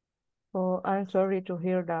 Oh, I'm sorry to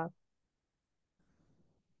hear that.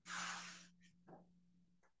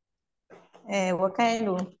 What can I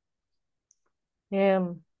do?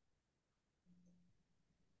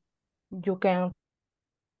 You can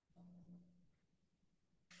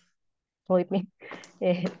with me.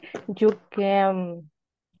 You can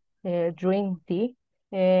drink tea.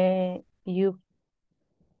 You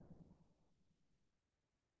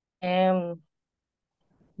can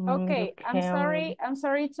Okay, I'm can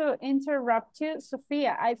sorry to interrupt you,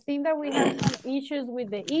 Sophia. I think that we have some issues with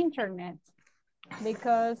the internet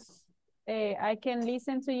because I can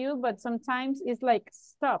listen to you, but sometimes it's like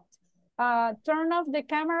stopped. Turn off the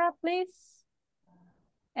camera, please.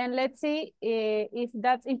 And let's see if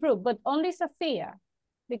that's improved, but only Sophia,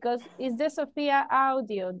 because it's the Sophia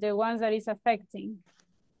audio, the ones that is affecting.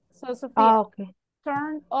 So Sophia, okay.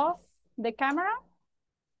 turn off the camera,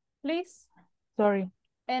 please. Sorry.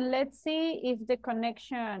 And let's see if the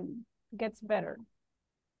connection gets better.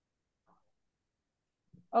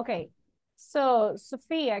 Okay, so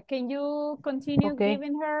Sophia, can you continue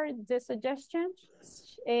giving her the suggestions?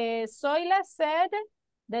 Zoila said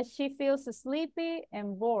that she feels sleepy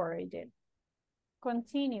and bored.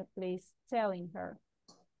 Continue, please, telling her.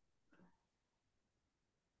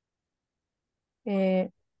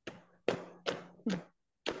 Can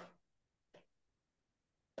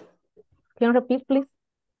you repeat, please?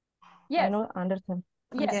 Yes. I don't understand.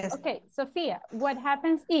 Yes, okay, Sofía, what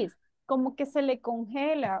happens is, como que se le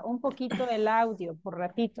congela un poquito el audio por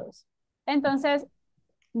ratitos. Entonces,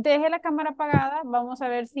 deje la cámara apagada, vamos a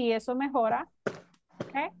ver si eso mejora.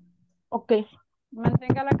 ¿Ok? Ok.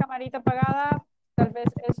 Mantenga la camarita apagada, tal vez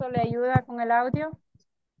eso le ayuda con el audio.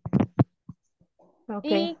 Ok,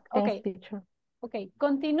 Y, thanks, teacher. Ok,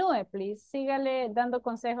 continúe, please. Sígale dando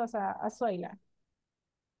consejos a Zoila.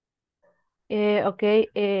 Okay,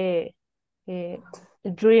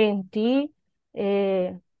 drink tea,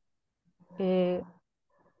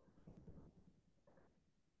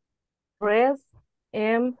 rest,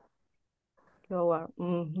 and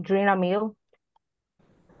drink a meal.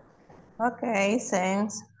 Okay,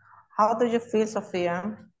 thanks. How do you feel,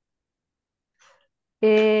 Sophia?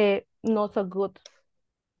 Not so good.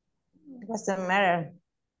 What's the matter?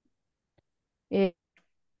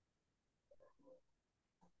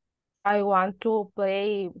 I want to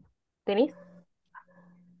play tennis.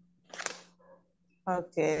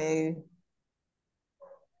 Okay.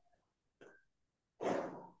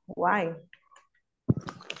 Why?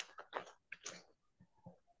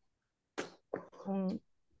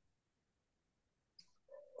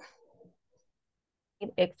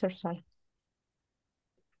 Exercise.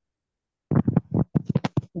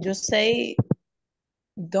 You say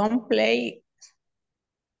don't play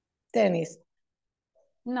tennis.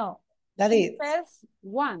 No. That she is. says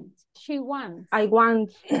want. She wants. I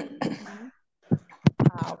want.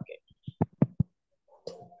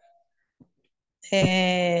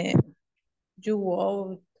 Okay. You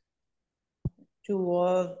walk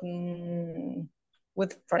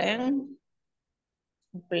with friends,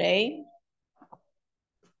 play,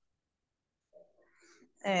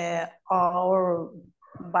 or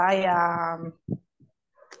buy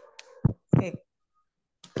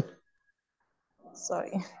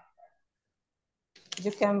sorry.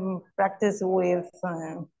 You can practice with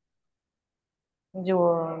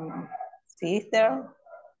your sister.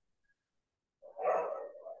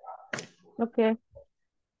 Okay.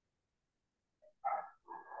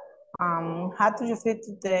 How do you feel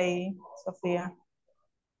today, Sophia?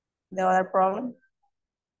 The other problem?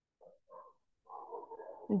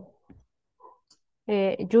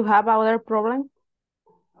 You have other problem?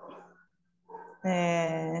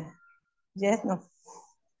 Yes, no.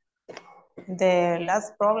 The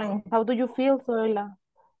last problem. How do you feel, Zoila?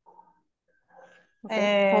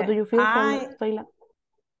 Okay. How do you feel, Zoila?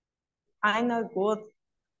 I'm not good.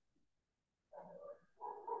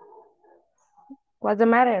 What's the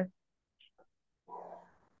matter?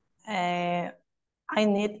 I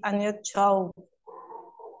need a new job.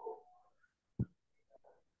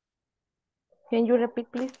 Can you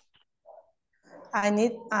repeat, please? I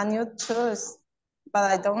need a new choice,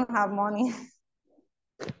 but I don't have money.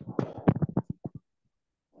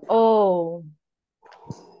 Oh,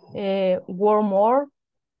 work more.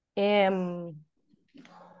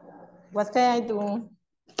 What can I do?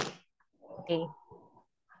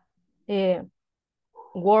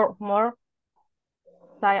 Work more.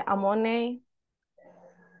 Save a money.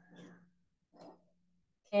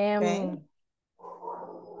 Okay.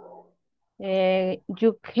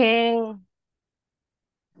 You can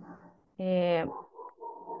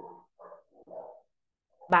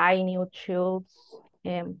buy new shoes,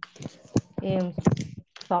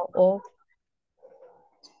 so off.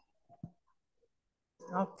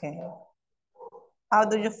 Okay. How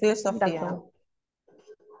do you feel, That's Sophia? all.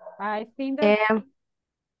 I think that, Um,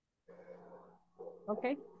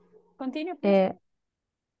 okay, continue, please.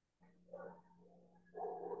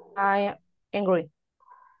 I agree.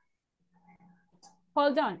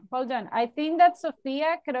 Hold on. I think that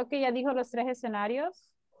Sofía creo que ya dijo los 3 escenarios.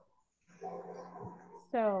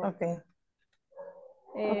 So, Okay.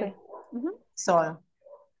 Okay. So,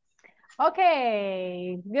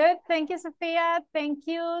 okay, good. Thank you, Sofía. Thank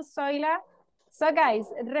you, Zoila. So guys,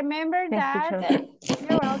 remember Thanks, that, teacher.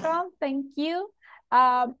 you're welcome, thank you.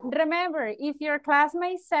 Remember, if your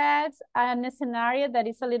classmate says a scenario that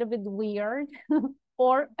is a little bit weird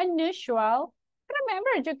or unusual,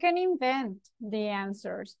 remember, you can invent the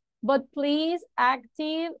answers, but please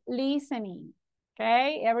active listening,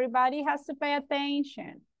 okay? Everybody has to pay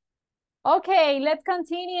attention. Okay, let's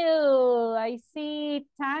continue. I see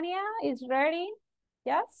Tanya is ready.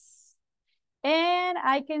 Yes. And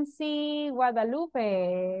I can see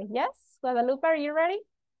Guadalupe. Yes, Guadalupe, are you ready?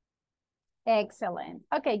 Excellent.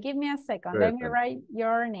 Okay, give me a second. Let me Present. write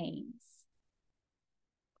your names.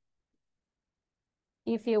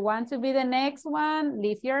 If you want to be the next one,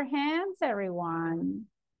 lift your hands, everyone.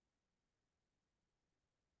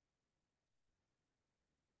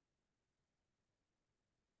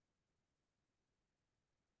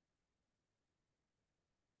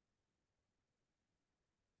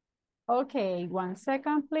 Okay, 1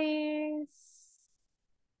 second, please.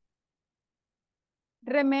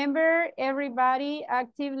 Remember, everybody,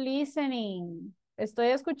 active listening.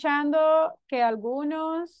 Estoy escuchando que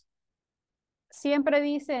algunos siempre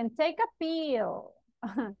dicen, take a pill.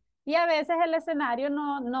 Y a veces el escenario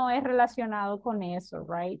no es relacionado con eso,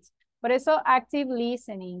 right? Por eso, active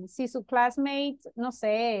listening. Si su classmate, no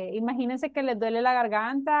sé, imagínense que le duele la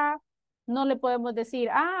garganta, no le podemos decir,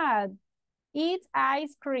 eat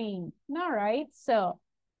ice cream. No, right? So,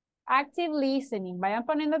 active listening. Vayan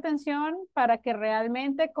poniendo atención para que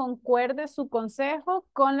realmente concuerde su consejo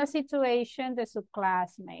con la situation de su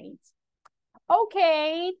classmates.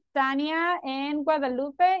 Okay, Tania and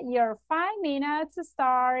Guadalupe, your 5 minutes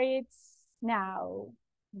starts now.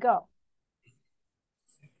 Go.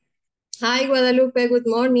 Hi, Guadalupe. Good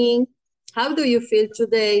morning. How do you feel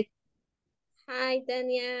today? Hi,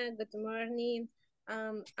 Tania. Good morning.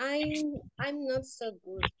 I'm not so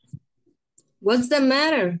good. What's the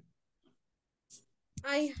matter?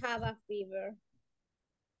 I have a fever.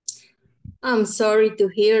 I'm sorry to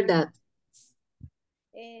hear that.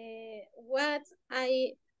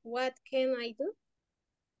 What can I do?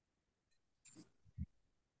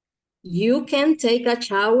 You can take a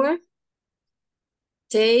shower,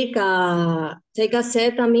 take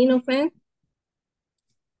acetaminophen,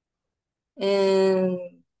 and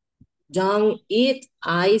don't eat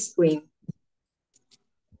ice cream.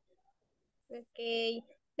 Okay,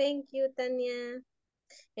 thank you, Tania.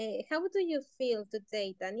 How do you feel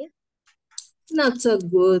today, Tania? Not so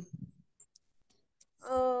good.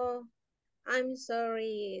 Oh, I'm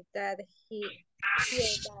sorry that he hear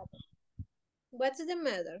that. What's the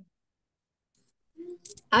matter?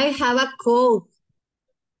 I have a cold.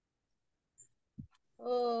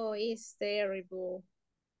 Oh, it's terrible.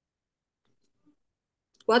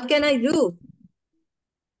 What can I do?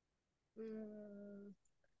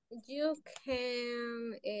 You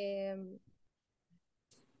can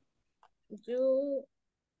you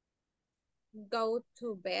go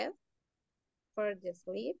to bed for the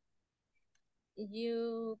sleep.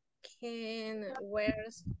 You can wear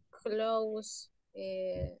clothes,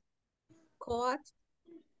 coat.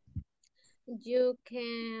 You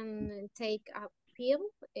can take a pill,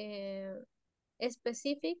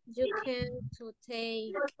 specific. You can to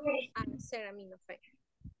take acetaminophen.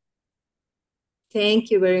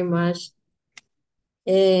 Thank you very much.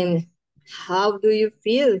 And how do you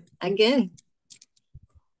feel again?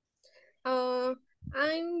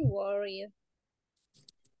 I'm worried.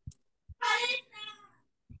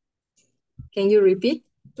 Can you repeat,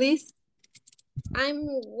 please? I'm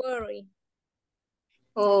worried.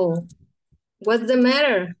 Oh, what's the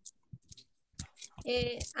matter?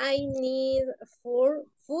 I need food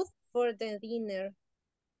for the dinner.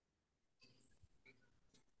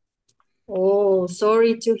 Oh,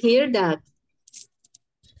 sorry to hear that.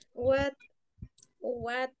 What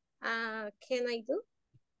can I do?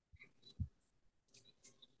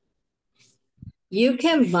 You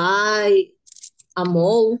can buy a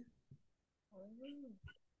mall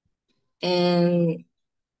and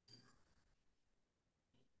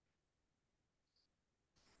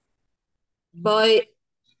buy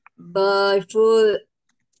food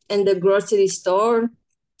in the grocery store,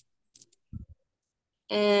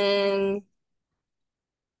 and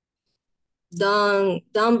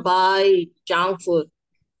don't buy junk food.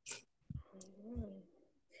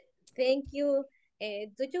 Thank you.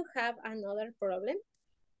 Do you have another problem?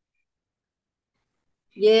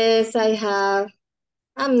 Yes, I have.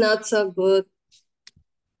 I'm not so good.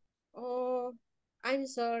 Oh, I'm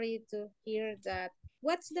sorry to hear that.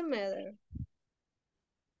 What's the matter?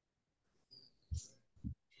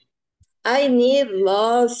 I need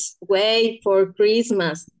lost weight for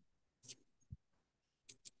Christmas.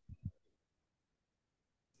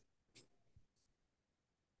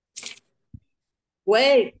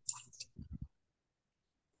 Wait,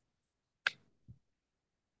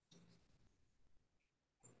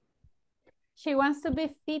 She wants to be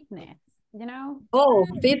fitness, you know? oh,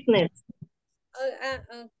 fitness.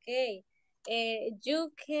 Okay.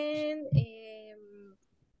 You can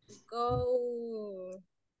go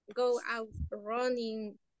out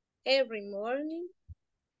running every morning.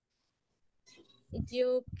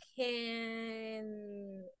 You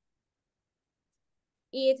can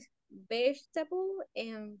eat vegetable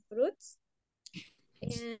and fruits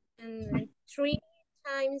and 3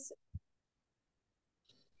 times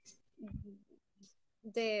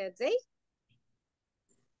the day.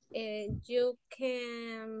 You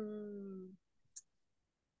can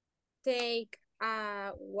take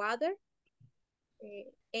water,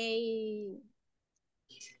 8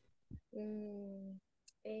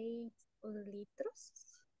 liters.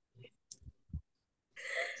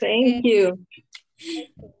 Thank you.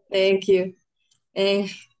 Thank you. And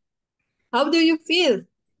how do you feel?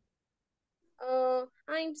 Oh,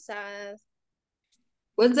 I'm sad.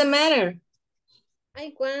 What's the matter?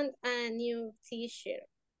 I want a new t-shirt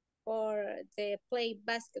for the play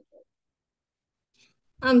basketball.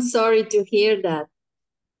 I'm sorry to hear that.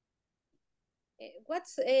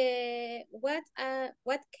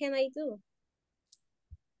 What can I do?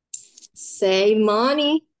 Save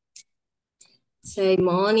money. Save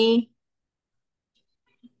money.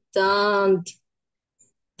 Don't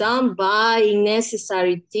buy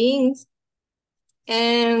necessary things.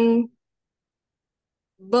 And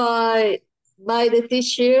buy the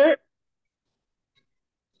t-shirt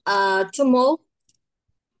tomorrow.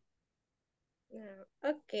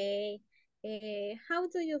 Okay. How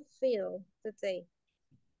do you feel today?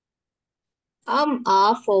 I'm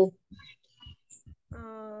awful.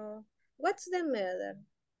 What's the matter?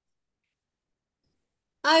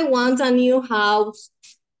 I want a new house.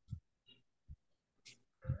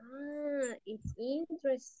 It's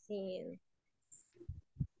interesting.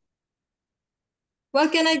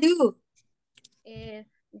 What can I do?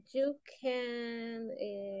 You can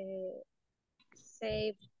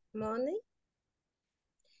save money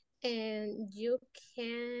and you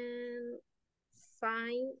can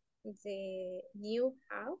find the new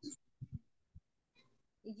house.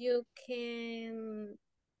 You can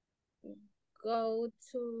go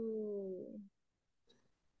to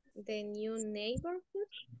the new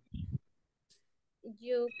neighborhood.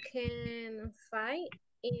 You can find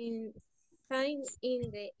in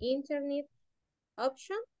the internet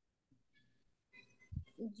option.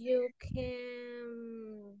 You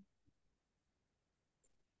can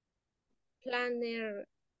planner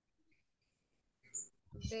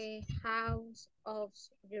the house of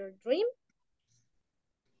your dream.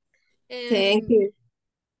 Thank you.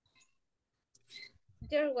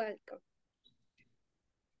 You're welcome.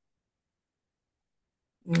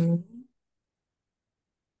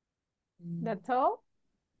 That's all?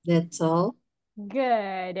 That's all.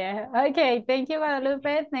 Good. Okay, thank you,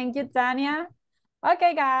 Guadalupe. Thank you, Tanya.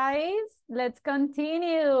 Okay, guys, let's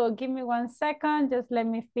continue. Give me 1 second. Just let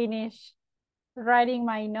me finish writing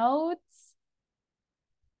my notes.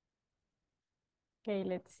 Okay,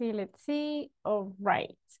 let's see. All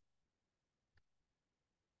right.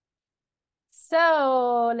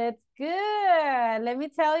 So let's good. Let me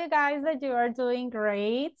tell you guys that you are doing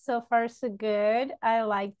great. So far, so good. I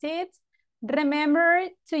liked it. Remember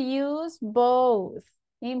to use both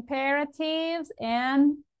imperatives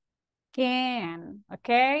and can,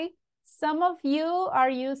 okay? Some of you are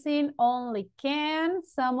using only can.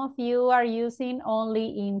 Some of you are using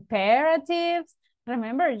only imperatives.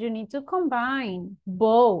 Remember, you need to combine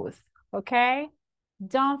both, okay?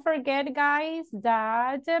 Don't forget, guys,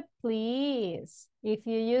 that please, if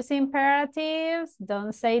you use imperatives,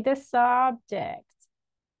 don't say the subject.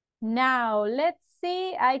 Now, let's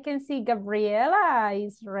see. I can see Gabriela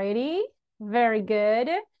is ready. Very good.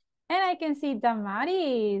 And I can see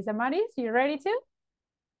Damaris. Damaris, you ready too?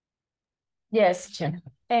 Yes, teacher.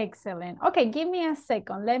 Excellent. Okay, give me a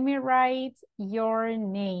second. Let me write your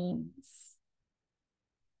names.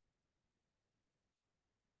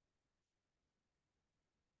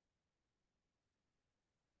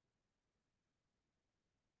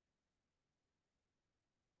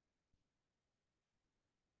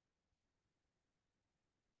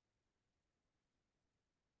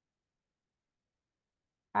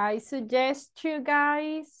 I suggest you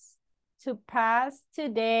guys to pass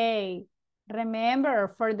today. Remember,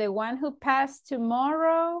 for the one who passed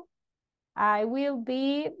tomorrow, I will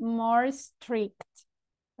be more strict.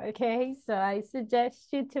 Okay, so I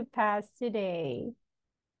suggest you to pass today.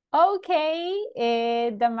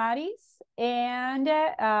 Okay, Damaris and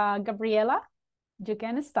Gabriela, you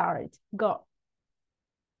can start. Go.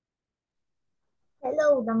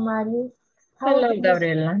 Hello, Damaris. Hello,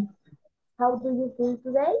 Gabriela. How do you feel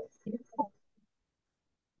today?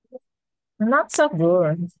 Not so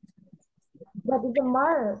good. What is the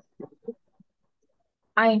matter?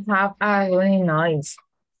 I have a running noise.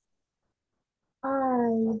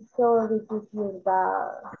 I'm sorry to hear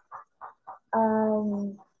that.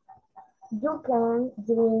 You can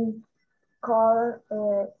drink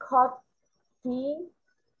hot tea,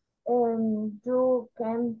 and you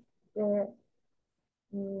can mm,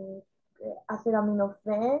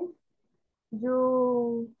 acetaminophen.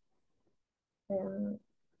 You um,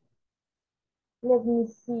 let me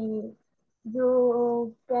see.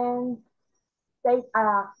 You can take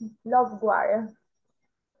a love water.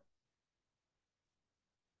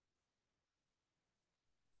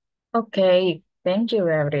 Okay, thank you,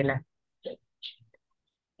 Gabriela.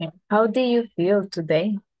 How do you feel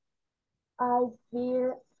today? I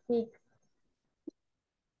feel sick.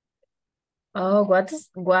 Oh, what's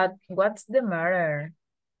the matter?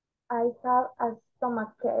 I have a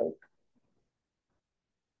stomachache.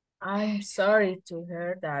 I'm sorry to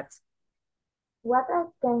hear that. What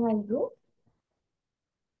can I do?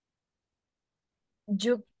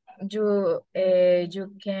 You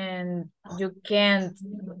can't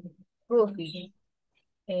prove it.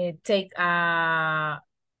 Take a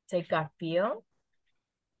pill.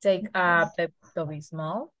 Take a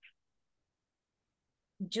Pepto-Bismol.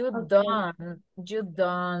 You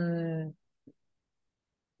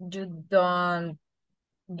don't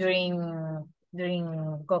drink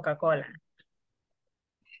Coca-Cola.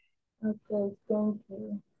 Okay, thank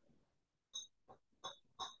you.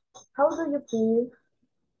 How do you feel?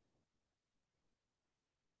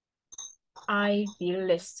 I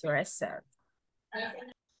feel stressed.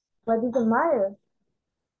 What is the matter?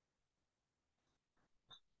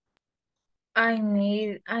 I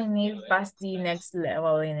need pass the next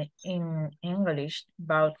level in English,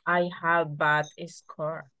 but I have bad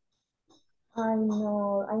score. I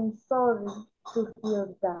know, I'm sorry to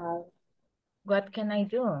hear that. What can I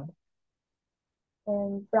do?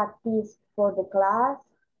 And practice for the class,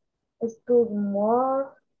 study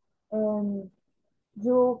more, and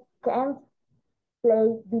you can't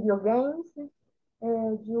play video games,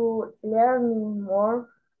 and you learning more.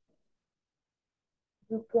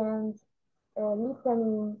 You can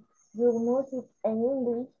listening your music in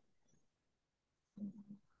English.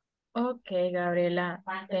 Okay, Gabriela,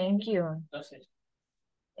 thank you.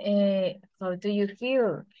 How do you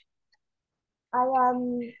feel? I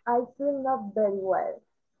feel not very well.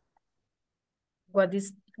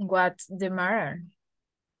 What's the matter?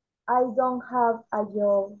 I don't have a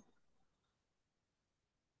job.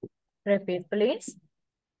 Repeat, please.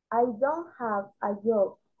 I don't have a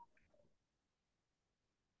job.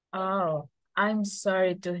 Oh, I'm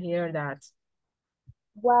sorry to hear that.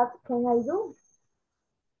 What can I do?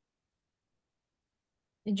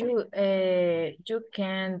 You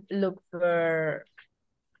can look for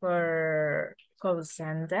call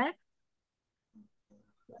center.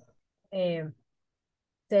 Um,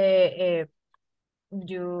 the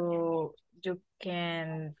you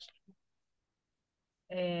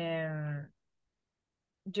um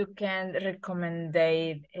can recommend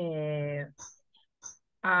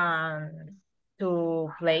to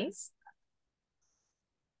place.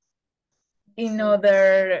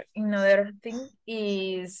 Another thing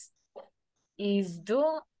is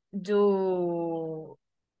do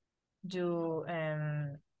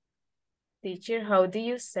teacher, how do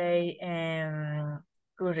you say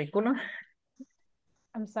curriculum?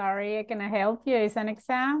 I'm sorry, can I help you? Is an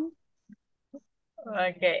exam?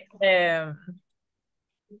 Okay.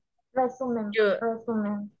 Resumen. You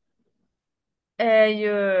Resumen.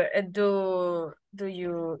 you do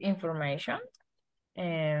you information?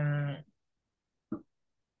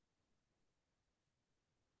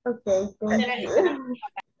 Okay, thank you.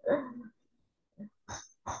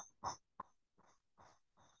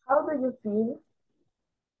 How do you feel?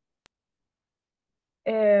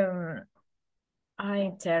 I'm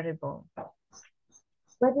terrible.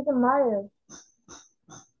 What is the matter?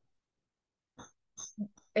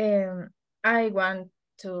 I want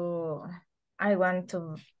to I want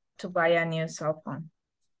to buy a new cell phone.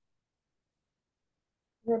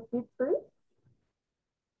 Repeat, please.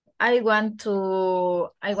 I want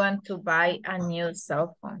to buy a new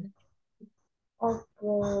cell phone.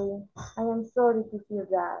 Okay, I am sorry to hear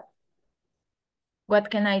that.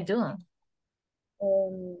 What can I do?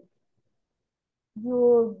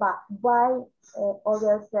 You buy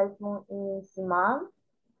other cell phone in Simon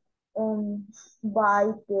and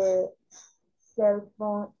buy the cell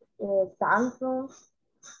phone Samsung.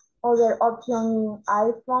 Other option in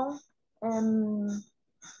iPhone and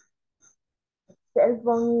cell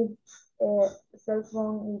phone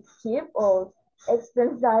is cheap or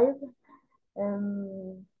expensive.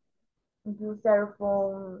 Um, your cell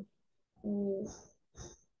phone is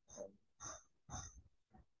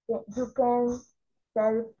you can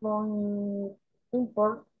cell phone is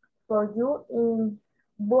import for you in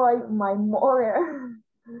boy my mother.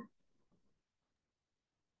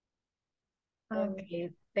 Okay,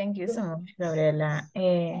 thank you so much, Gabriela.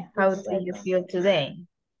 How do you feel today?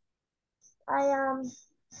 I am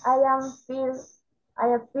I am feel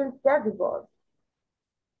I feel terrible.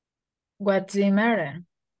 What's the matter?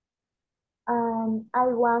 And I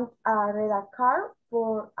want a red car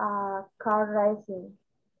for a car racing.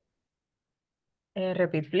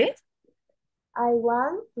 Repeat, please. I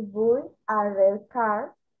want to buy a red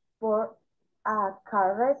car for a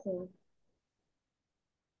car racing.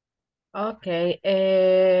 Okay,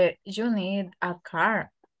 you need a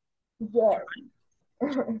car. Yes.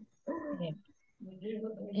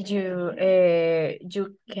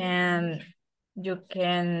 You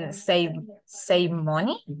can save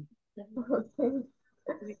money.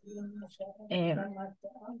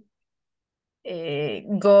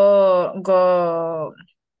 Go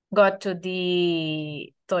to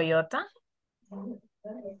the Toyota.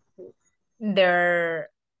 There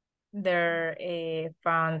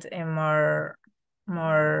found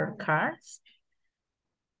more cars.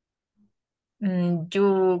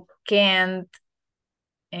 You can't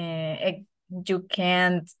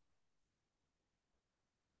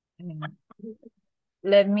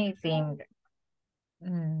let me think.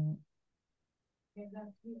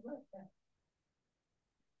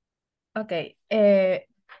 Okay,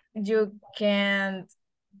 you can't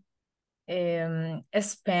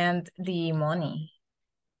spend the money.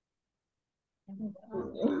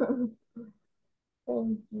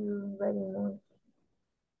 Thank you very much.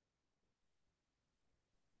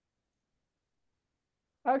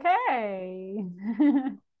 Okay.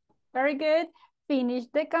 Very good. Finish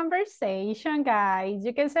the conversation, guys.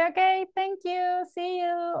 You can say, okay, thank you, see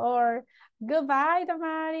you, or goodbye,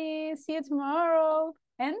 Damari, see you tomorrow.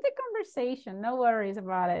 End the conversation, no worries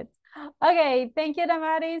about it. Okay, thank you,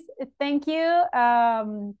 Damaris. Thank you,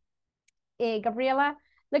 Gabriela.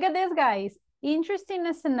 Look at this, guys.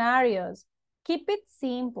 Interesting scenarios. Keep it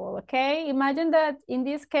simple, okay? Imagine that in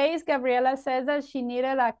this case, Gabriela says that she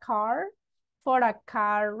needed a car for a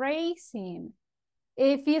car racing.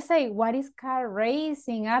 If you say, what is car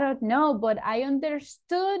racing? I don't know, but I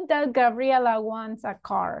understood that Gabriela wants a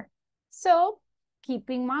car. So keep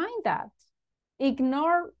in mind that.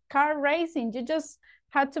 Ignore car racing. You just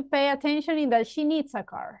have to pay attention in that she needs a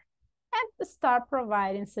car and start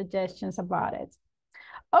providing suggestions about it.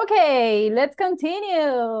 Okay, let's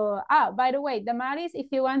continue. By the way, Damaris, if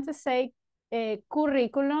you want to say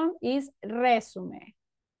curriculum is resume,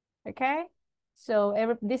 okay? So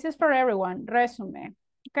this is for everyone, resume,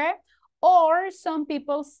 okay? Or some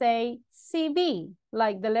people say CV,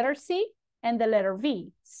 like the letter C and the letter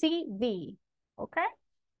V, CV, okay?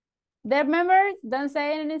 Remember, don't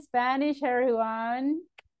say it in Spanish, everyone.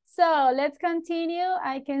 So let's continue.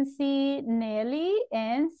 I can see Nelly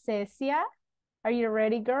and Cecia. Are you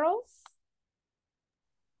ready, girls?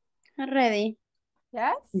 Ready.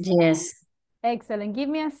 Yes? Yes. Excellent. Give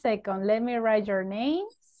me a second. Let me write your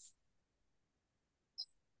names.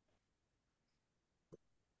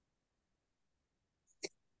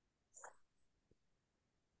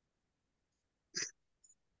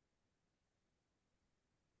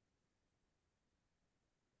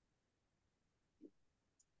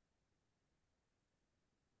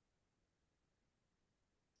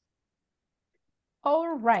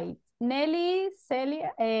 All right. Nelly,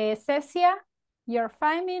 Cecia, your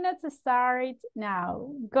 5 minutes start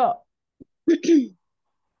now. Go.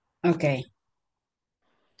 Okay.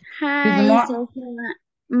 Hi, Sophia.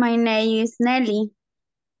 My name is Nelly.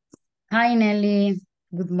 Hi, Nelly.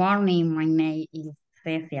 Good morning. My name is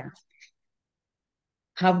Cecia.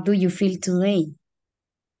 How do you feel today?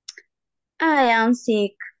 I am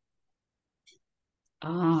sick. Oh,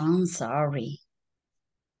 I'm sorry.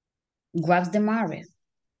 What's the matter?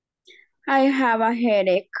 I have a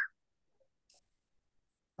headache.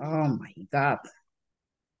 Oh my God.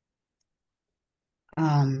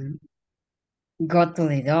 Um, go to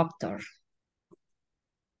the doctor.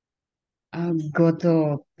 Go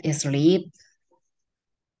to sleep.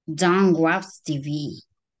 Don't watch TV.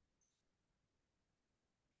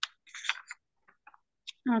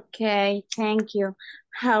 Okay, thank you.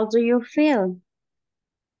 How do you feel?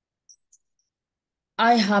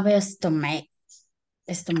 I have a stomachache.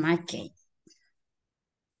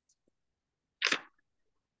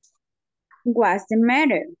 What's the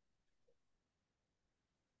matter?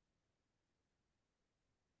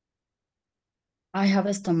 I have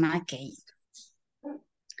a stomachache.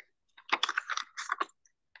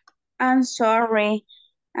 I'm sorry.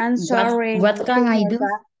 I'm sorry What can to I hear do?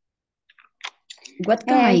 that. What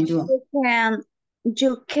can I do?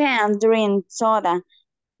 You can drink soda.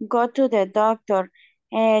 Go to the doctor.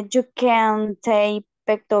 You can take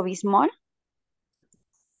Pepto-Bismol.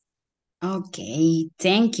 Okay,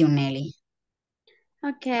 thank you, Nelly.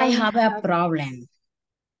 Okay. I have a problem.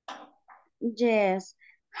 Yes.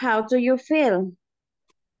 How do you feel?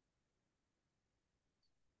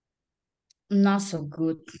 Not so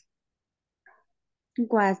good.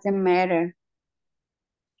 What's the matter?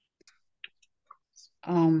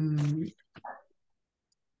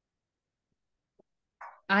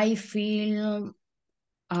 I feel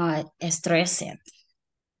stressed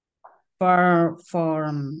for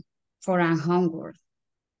a homework.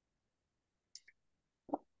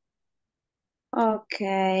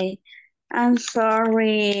 Okay. I'm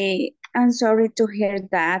sorry. I'm sorry to hear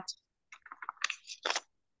that.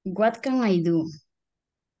 What can I do?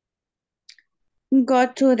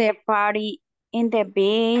 Go to the party in the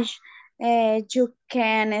beach. You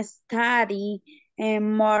can study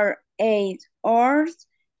more 8 hours.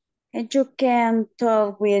 You can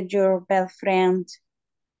talk with your best friend.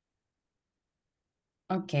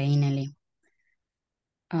 Okay, Nelly.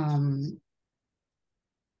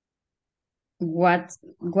 What's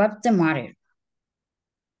the matter?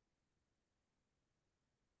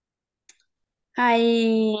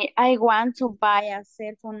 I want to buy a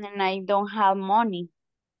cell phone and I don't have money.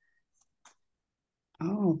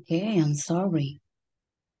 Oh, okay, I'm sorry.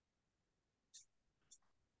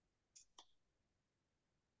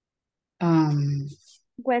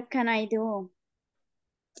 What can I do?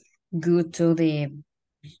 Go to the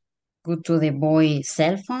boy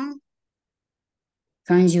cell phone.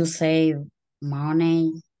 Can you save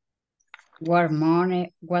money? What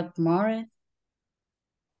money? What more?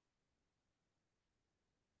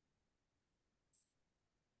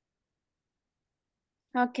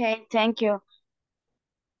 Okay, thank you.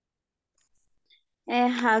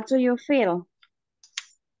 How do you feel?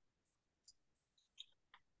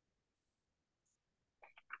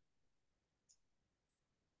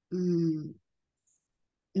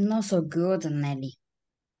 Not so good, Nelly.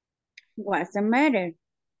 What's the matter?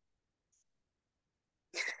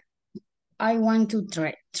 I want to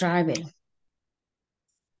travel.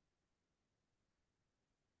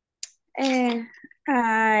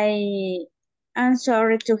 I'm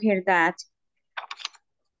sorry to hear that.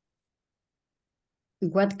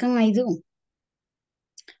 What can I do?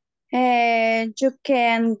 You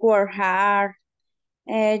can work hard.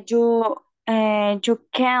 You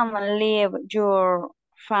can leave your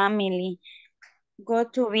family. Go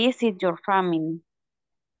to visit your family.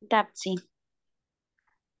 That's it.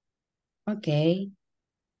 Okay.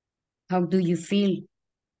 How do you feel,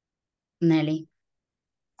 Nelly?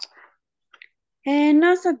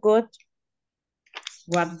 Not so good.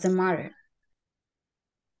 What's the matter?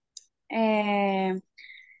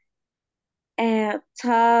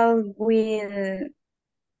 Talk with.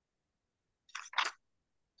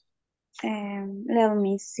 Let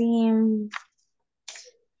me see.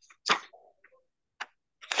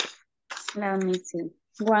 Let me see.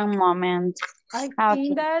 One moment. I Okay.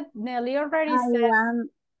 think that Nelly already I said.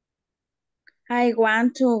 I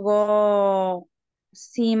want to go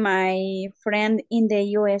see my friend in the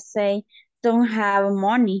USA. Don't have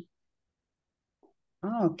money.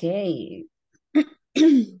 Okay.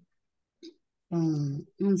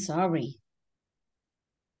 I'm sorry.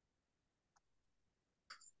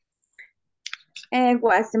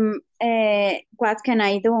 What can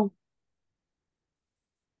I do?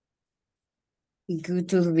 Go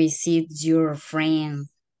to visit your friend.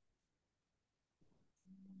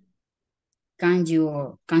 Can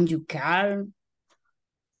you call?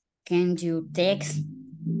 Can you text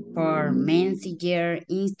for Messenger,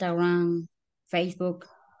 Instagram, Facebook,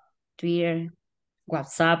 Twitter,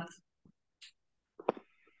 WhatsApp?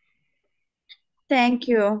 Thank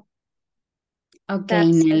you. Okay,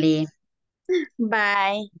 That's it. Nelly.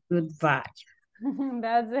 Bye. Goodbye.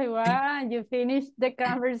 That's the one. You finished the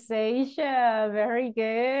conversation. Very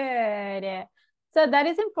good. So that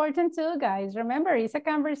is important too, guys. Remember, it's a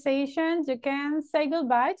conversation. You can say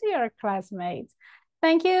goodbye to your classmates.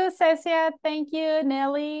 Thank you, Cecia. Thank you,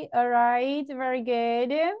 Nelly. All right, very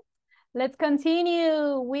good. Let's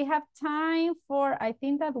continue. We have time for, I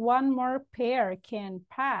think that one more pair can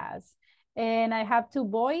pass. And I have two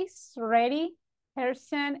boys ready,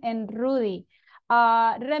 Harrison and Rudy.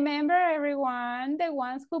 Remember everyone, the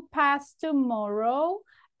ones who pass tomorrow,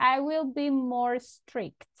 I will be more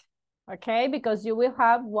strict, okay? Because you will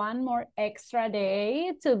have one more extra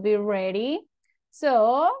day to be ready.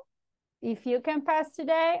 So if you can pass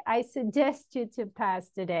today, I suggest you to pass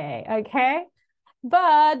today, okay?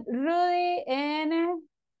 But Rudy and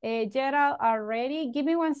Gerald are ready. Give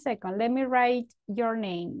me 1 second. Let me write your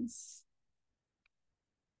names.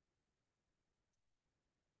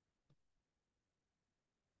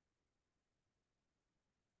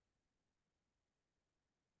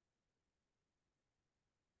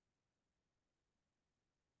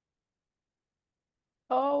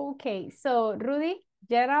 Okay, so Rudy,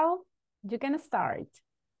 Gerald, you can start.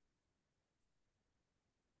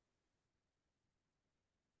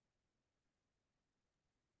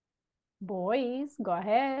 Boys, go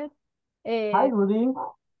ahead. Hi, Rudy.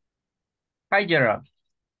 Hi, Gerald.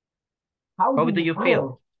 How How do do you you feel?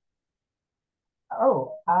 feel?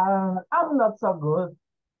 Oh, I'm not so good.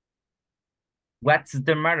 What's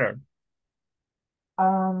the matter?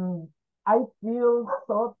 I feel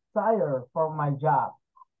so tired for my job.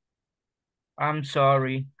 I'm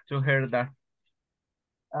sorry to hear that.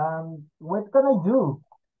 What can I do?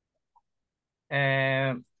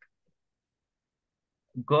 Um,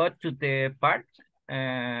 go to the park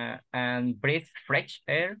and breathe fresh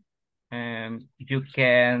air. You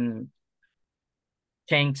can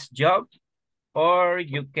change job or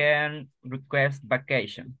you can request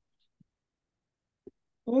vacation.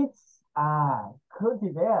 It's a good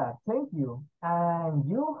idea. Thank you. And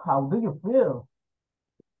you, how do you feel?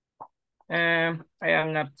 I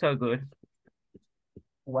am not so good.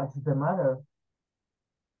 What's the matter?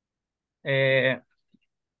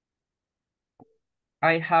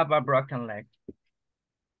 I have a broken leg.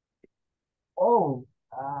 Oh,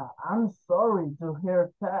 I'm sorry to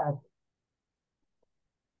hear that.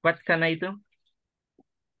 What can I do?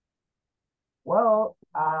 Well,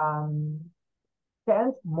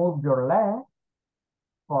 can't move your leg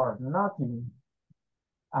for nothing.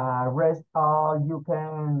 Rest all you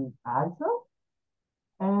can also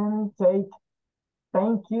and take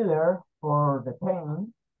painkiller for the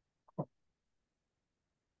pain.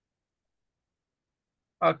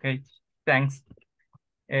 Okay, thanks.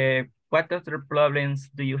 What other problems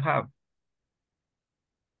do you have?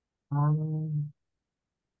 Um,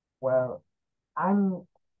 well, I'm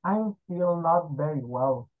I feel not very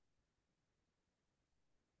well.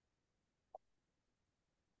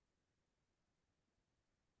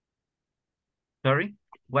 Sorry?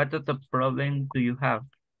 What other problem do you have?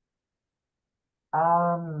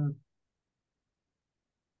 Um,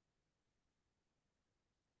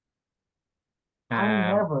 I'm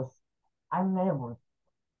Uh, nervous. I'm nervous.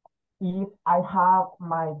 If I have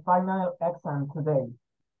my final exam today,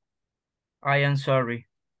 I am sorry.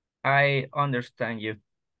 I understand you.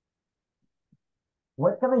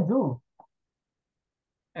 what can I do?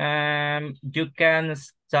 You can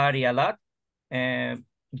study a lot.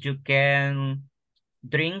 You can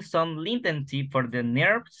drink some Linden tea for the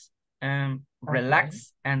nerves. Okay,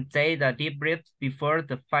 Relax and take a deep breath before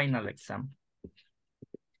the final exam.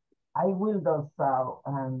 I will do so.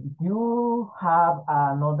 You have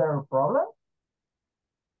another problem?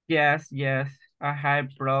 Yes, yes. I have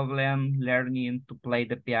problem learning to play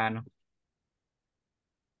the piano.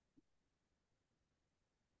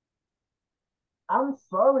 I'm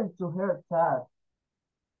sorry to hear that.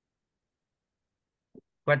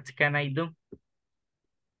 What can I do?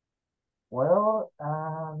 Well,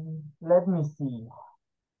 let me see.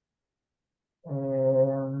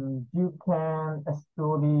 You can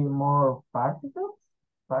study more particles.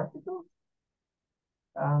 Particles.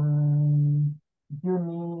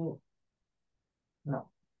 You no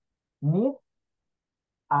need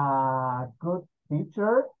a good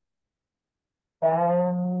teacher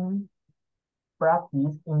and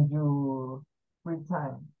practice in your free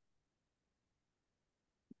time.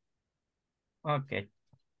 Okay.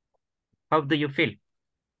 How do you feel?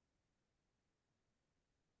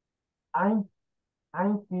 I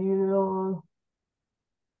I feel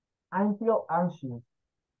I feel anxious.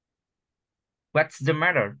 What's the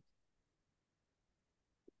matter?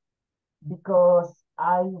 because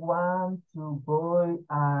I want to buy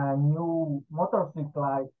a new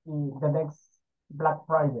motorcycle in the next Black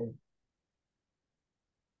Friday.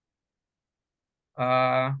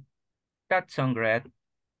 That sounds great.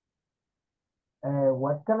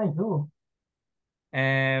 What can I do?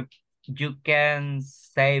 You can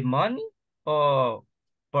save money or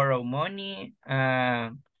borrow money.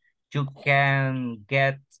 You can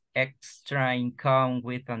get extra income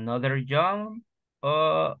with another job,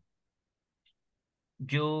 or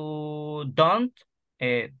you don't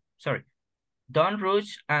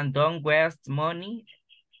rush and don't waste money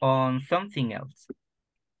on something else.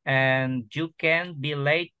 And you can be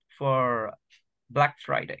late for Black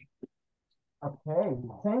Friday. Okay,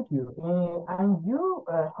 thank you. And you,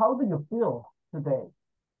 how do you feel today?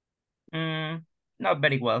 Not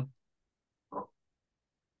very well.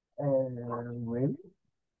 Really?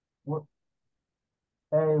 What,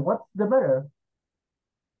 what's the matter?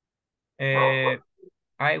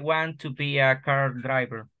 I want to be a car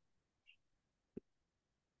driver.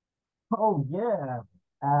 Oh yeah,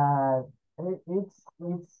 it's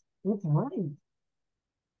great.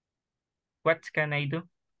 What can I do?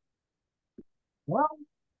 Well,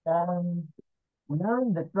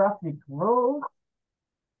 learn the traffic rules.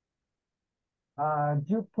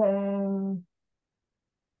 You can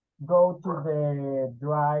go to the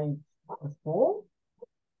drive school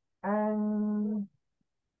and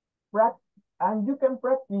you can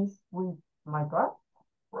practice with my car.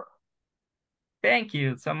 Thank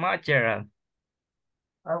you so much, Gerald.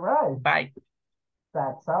 All right. Bye.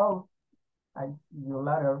 That's all. I see you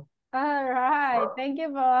later. All right. Thank you,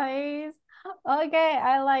 boys. Okay,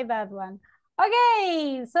 I like that one.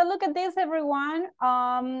 Okay, so look at this, everyone.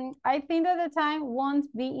 I think that the time won't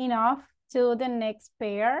be enough to the next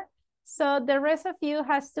pair. So the rest of you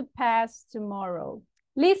has to pass tomorrow.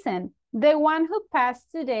 Listen, the one who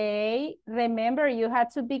passed today, remember you had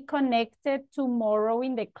to be connected tomorrow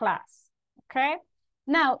in the class, okay?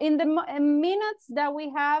 Now, in the minutes that we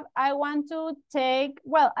have, I want to take,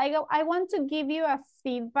 well, I want to give you a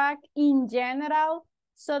feedback in general.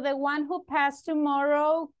 So the one who passed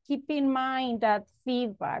tomorrow, keep in mind that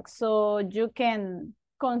feedback so you can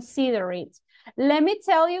consider it. Let me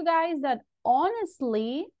tell you guys that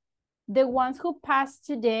honestly, the ones who passed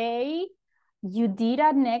today, you did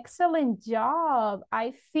an excellent job.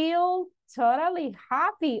 I feel totally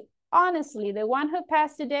happy. Honestly, the one who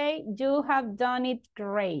passed today, you have done it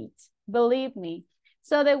great. Believe me.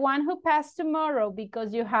 So the one who passed tomorrow,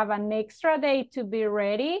 because you have an extra day to be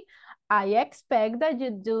ready, I expect that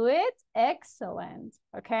you do it excellent,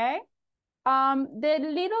 okay? The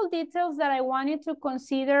little details that I want you to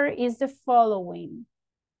consider is the following.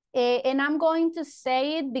 And I'm going to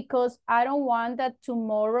say it because I don't want that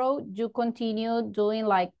tomorrow you continue doing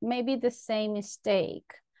like maybe the same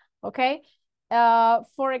mistake, okay?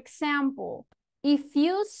 For example, if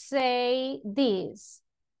you say this,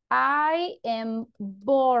 I am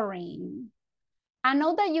boring. I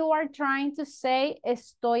know that you are trying to say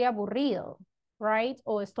estoy aburrido, right?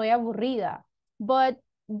 Or estoy aburrida, but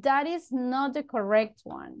that is not the correct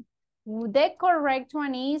one. The correct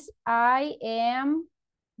one is I am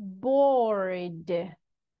bored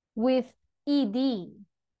with ed.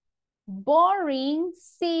 Boring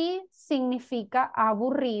sí significa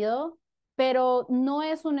aburrido, pero no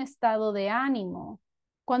es un estado de ánimo.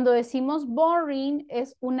 Cuando decimos boring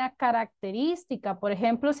es una característica. Por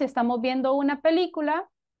ejemplo, si estamos viendo una película,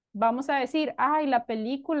 vamos a decir, ay, la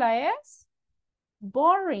película es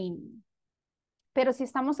boring. Pero si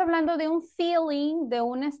estamos hablando de un feeling, de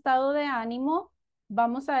un estado de ánimo,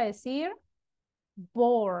 vamos a decir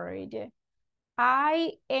bored.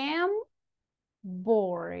 I am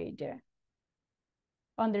bored.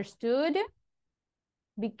 Understood?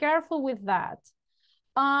 Be careful with that.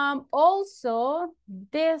 Also,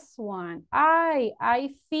 this one,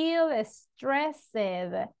 I feel stressed.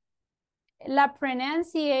 La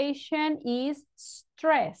pronunciation is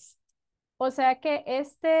stressed. O sea que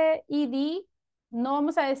este ed no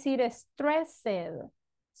vamos a decir stressed,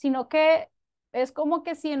 sino que es como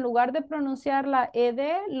que si en lugar de pronunciar la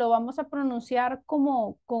ed, lo vamos a pronunciar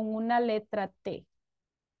como con una letra T.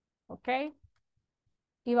 ¿Ok?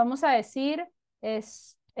 Y vamos a decir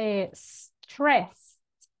stress.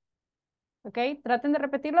 ¿Ok? Traten de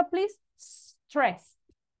repetirlo, please. Stress.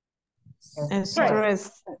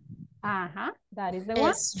 Stress. Uh-huh. That is the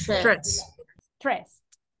one. Stress. Stressed.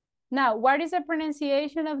 Now, what is the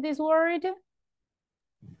pronunciation of this word?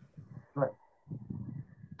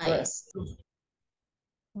 Yes.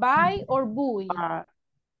 Bye or buoy?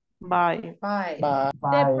 Bye. Bye.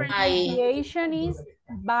 The pronunciation is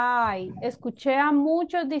bye. Escuché a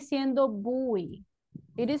muchos diciendo buoy.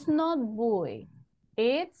 It is not buy.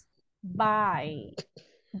 It's buy.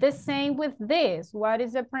 The same with this. What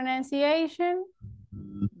is the pronunciation?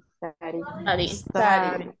 Study.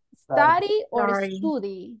 Study or Study.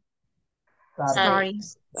 study? Study.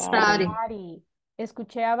 Study. Study.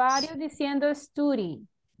 Escuché a varios diciendo study.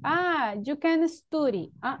 Ah, you can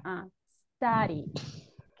study. Study.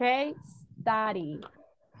 Okay, study.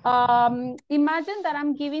 Imagine that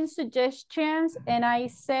I'm giving suggestions and I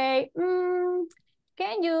say,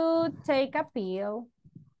 can you take a pill?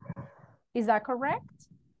 Is that correct?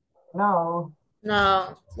 No,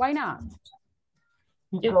 No, Why not?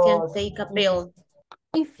 you can because take a pill.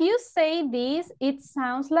 If you say this, it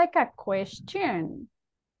sounds like a question.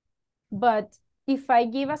 But if I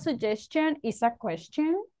give a suggestion, it's a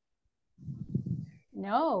question?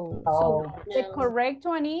 No. So the correct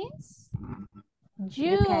one is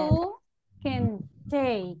you can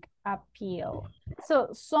take a pill. So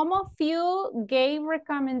some of you gave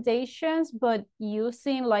recommendations, but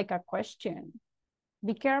using like a question.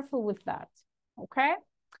 Be careful with that, okay?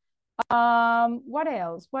 What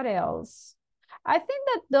else? What else? I think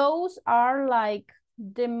that those are like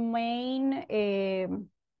the main,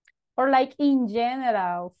 or like in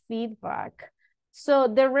general feedback. So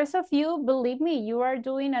the rest of you, believe me, you are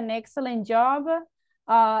doing an excellent job.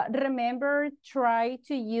 Remember, try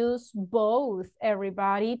to use both,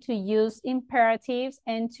 everybody, to use imperatives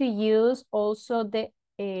and to use also the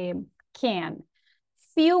can.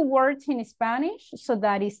 Few words in Spanish, so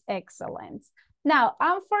that is excellent. Now,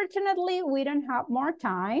 unfortunately, we don't have more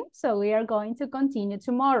time, so we are going to continue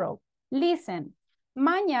tomorrow. Listen,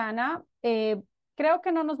 mañana creo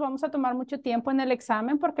que no nos vamos a tomar mucho tiempo en el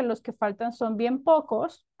examen porque los que faltan son bien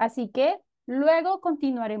pocos, así que luego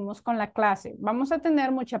continuaremos con la clase. Vamos a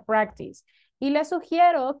tener mucha practice y les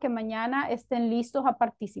sugiero que mañana estén listos a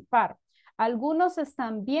participar. Algunos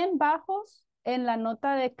están bien bajos en la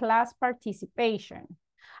nota de class participation.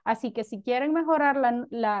 Así que si quieren mejorar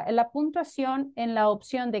la puntuación en la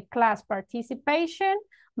opción de class participation,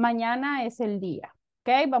 mañana es el día. ¿Ok?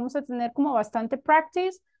 Vamos a tener como bastante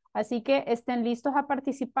practice, así que estén listos a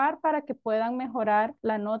participar para que puedan mejorar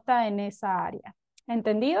la nota en esa área.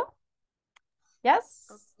 ¿Entendido? Yes?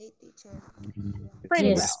 Okay, teacher. Pretty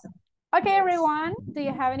Yes. well. Okay, everyone, do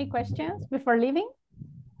you have any questions before leaving?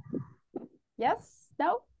 Yes?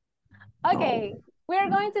 No? Okay, we are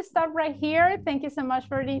going to stop right here. Thank you so much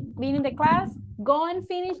for being in the class. Go and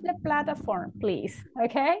finish the platform, please.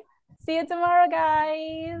 Okay? See you tomorrow,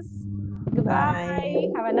 guys. Goodbye. Bye.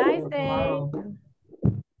 Have a nice day.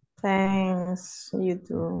 Thanks. You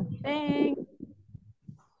too. Thanks.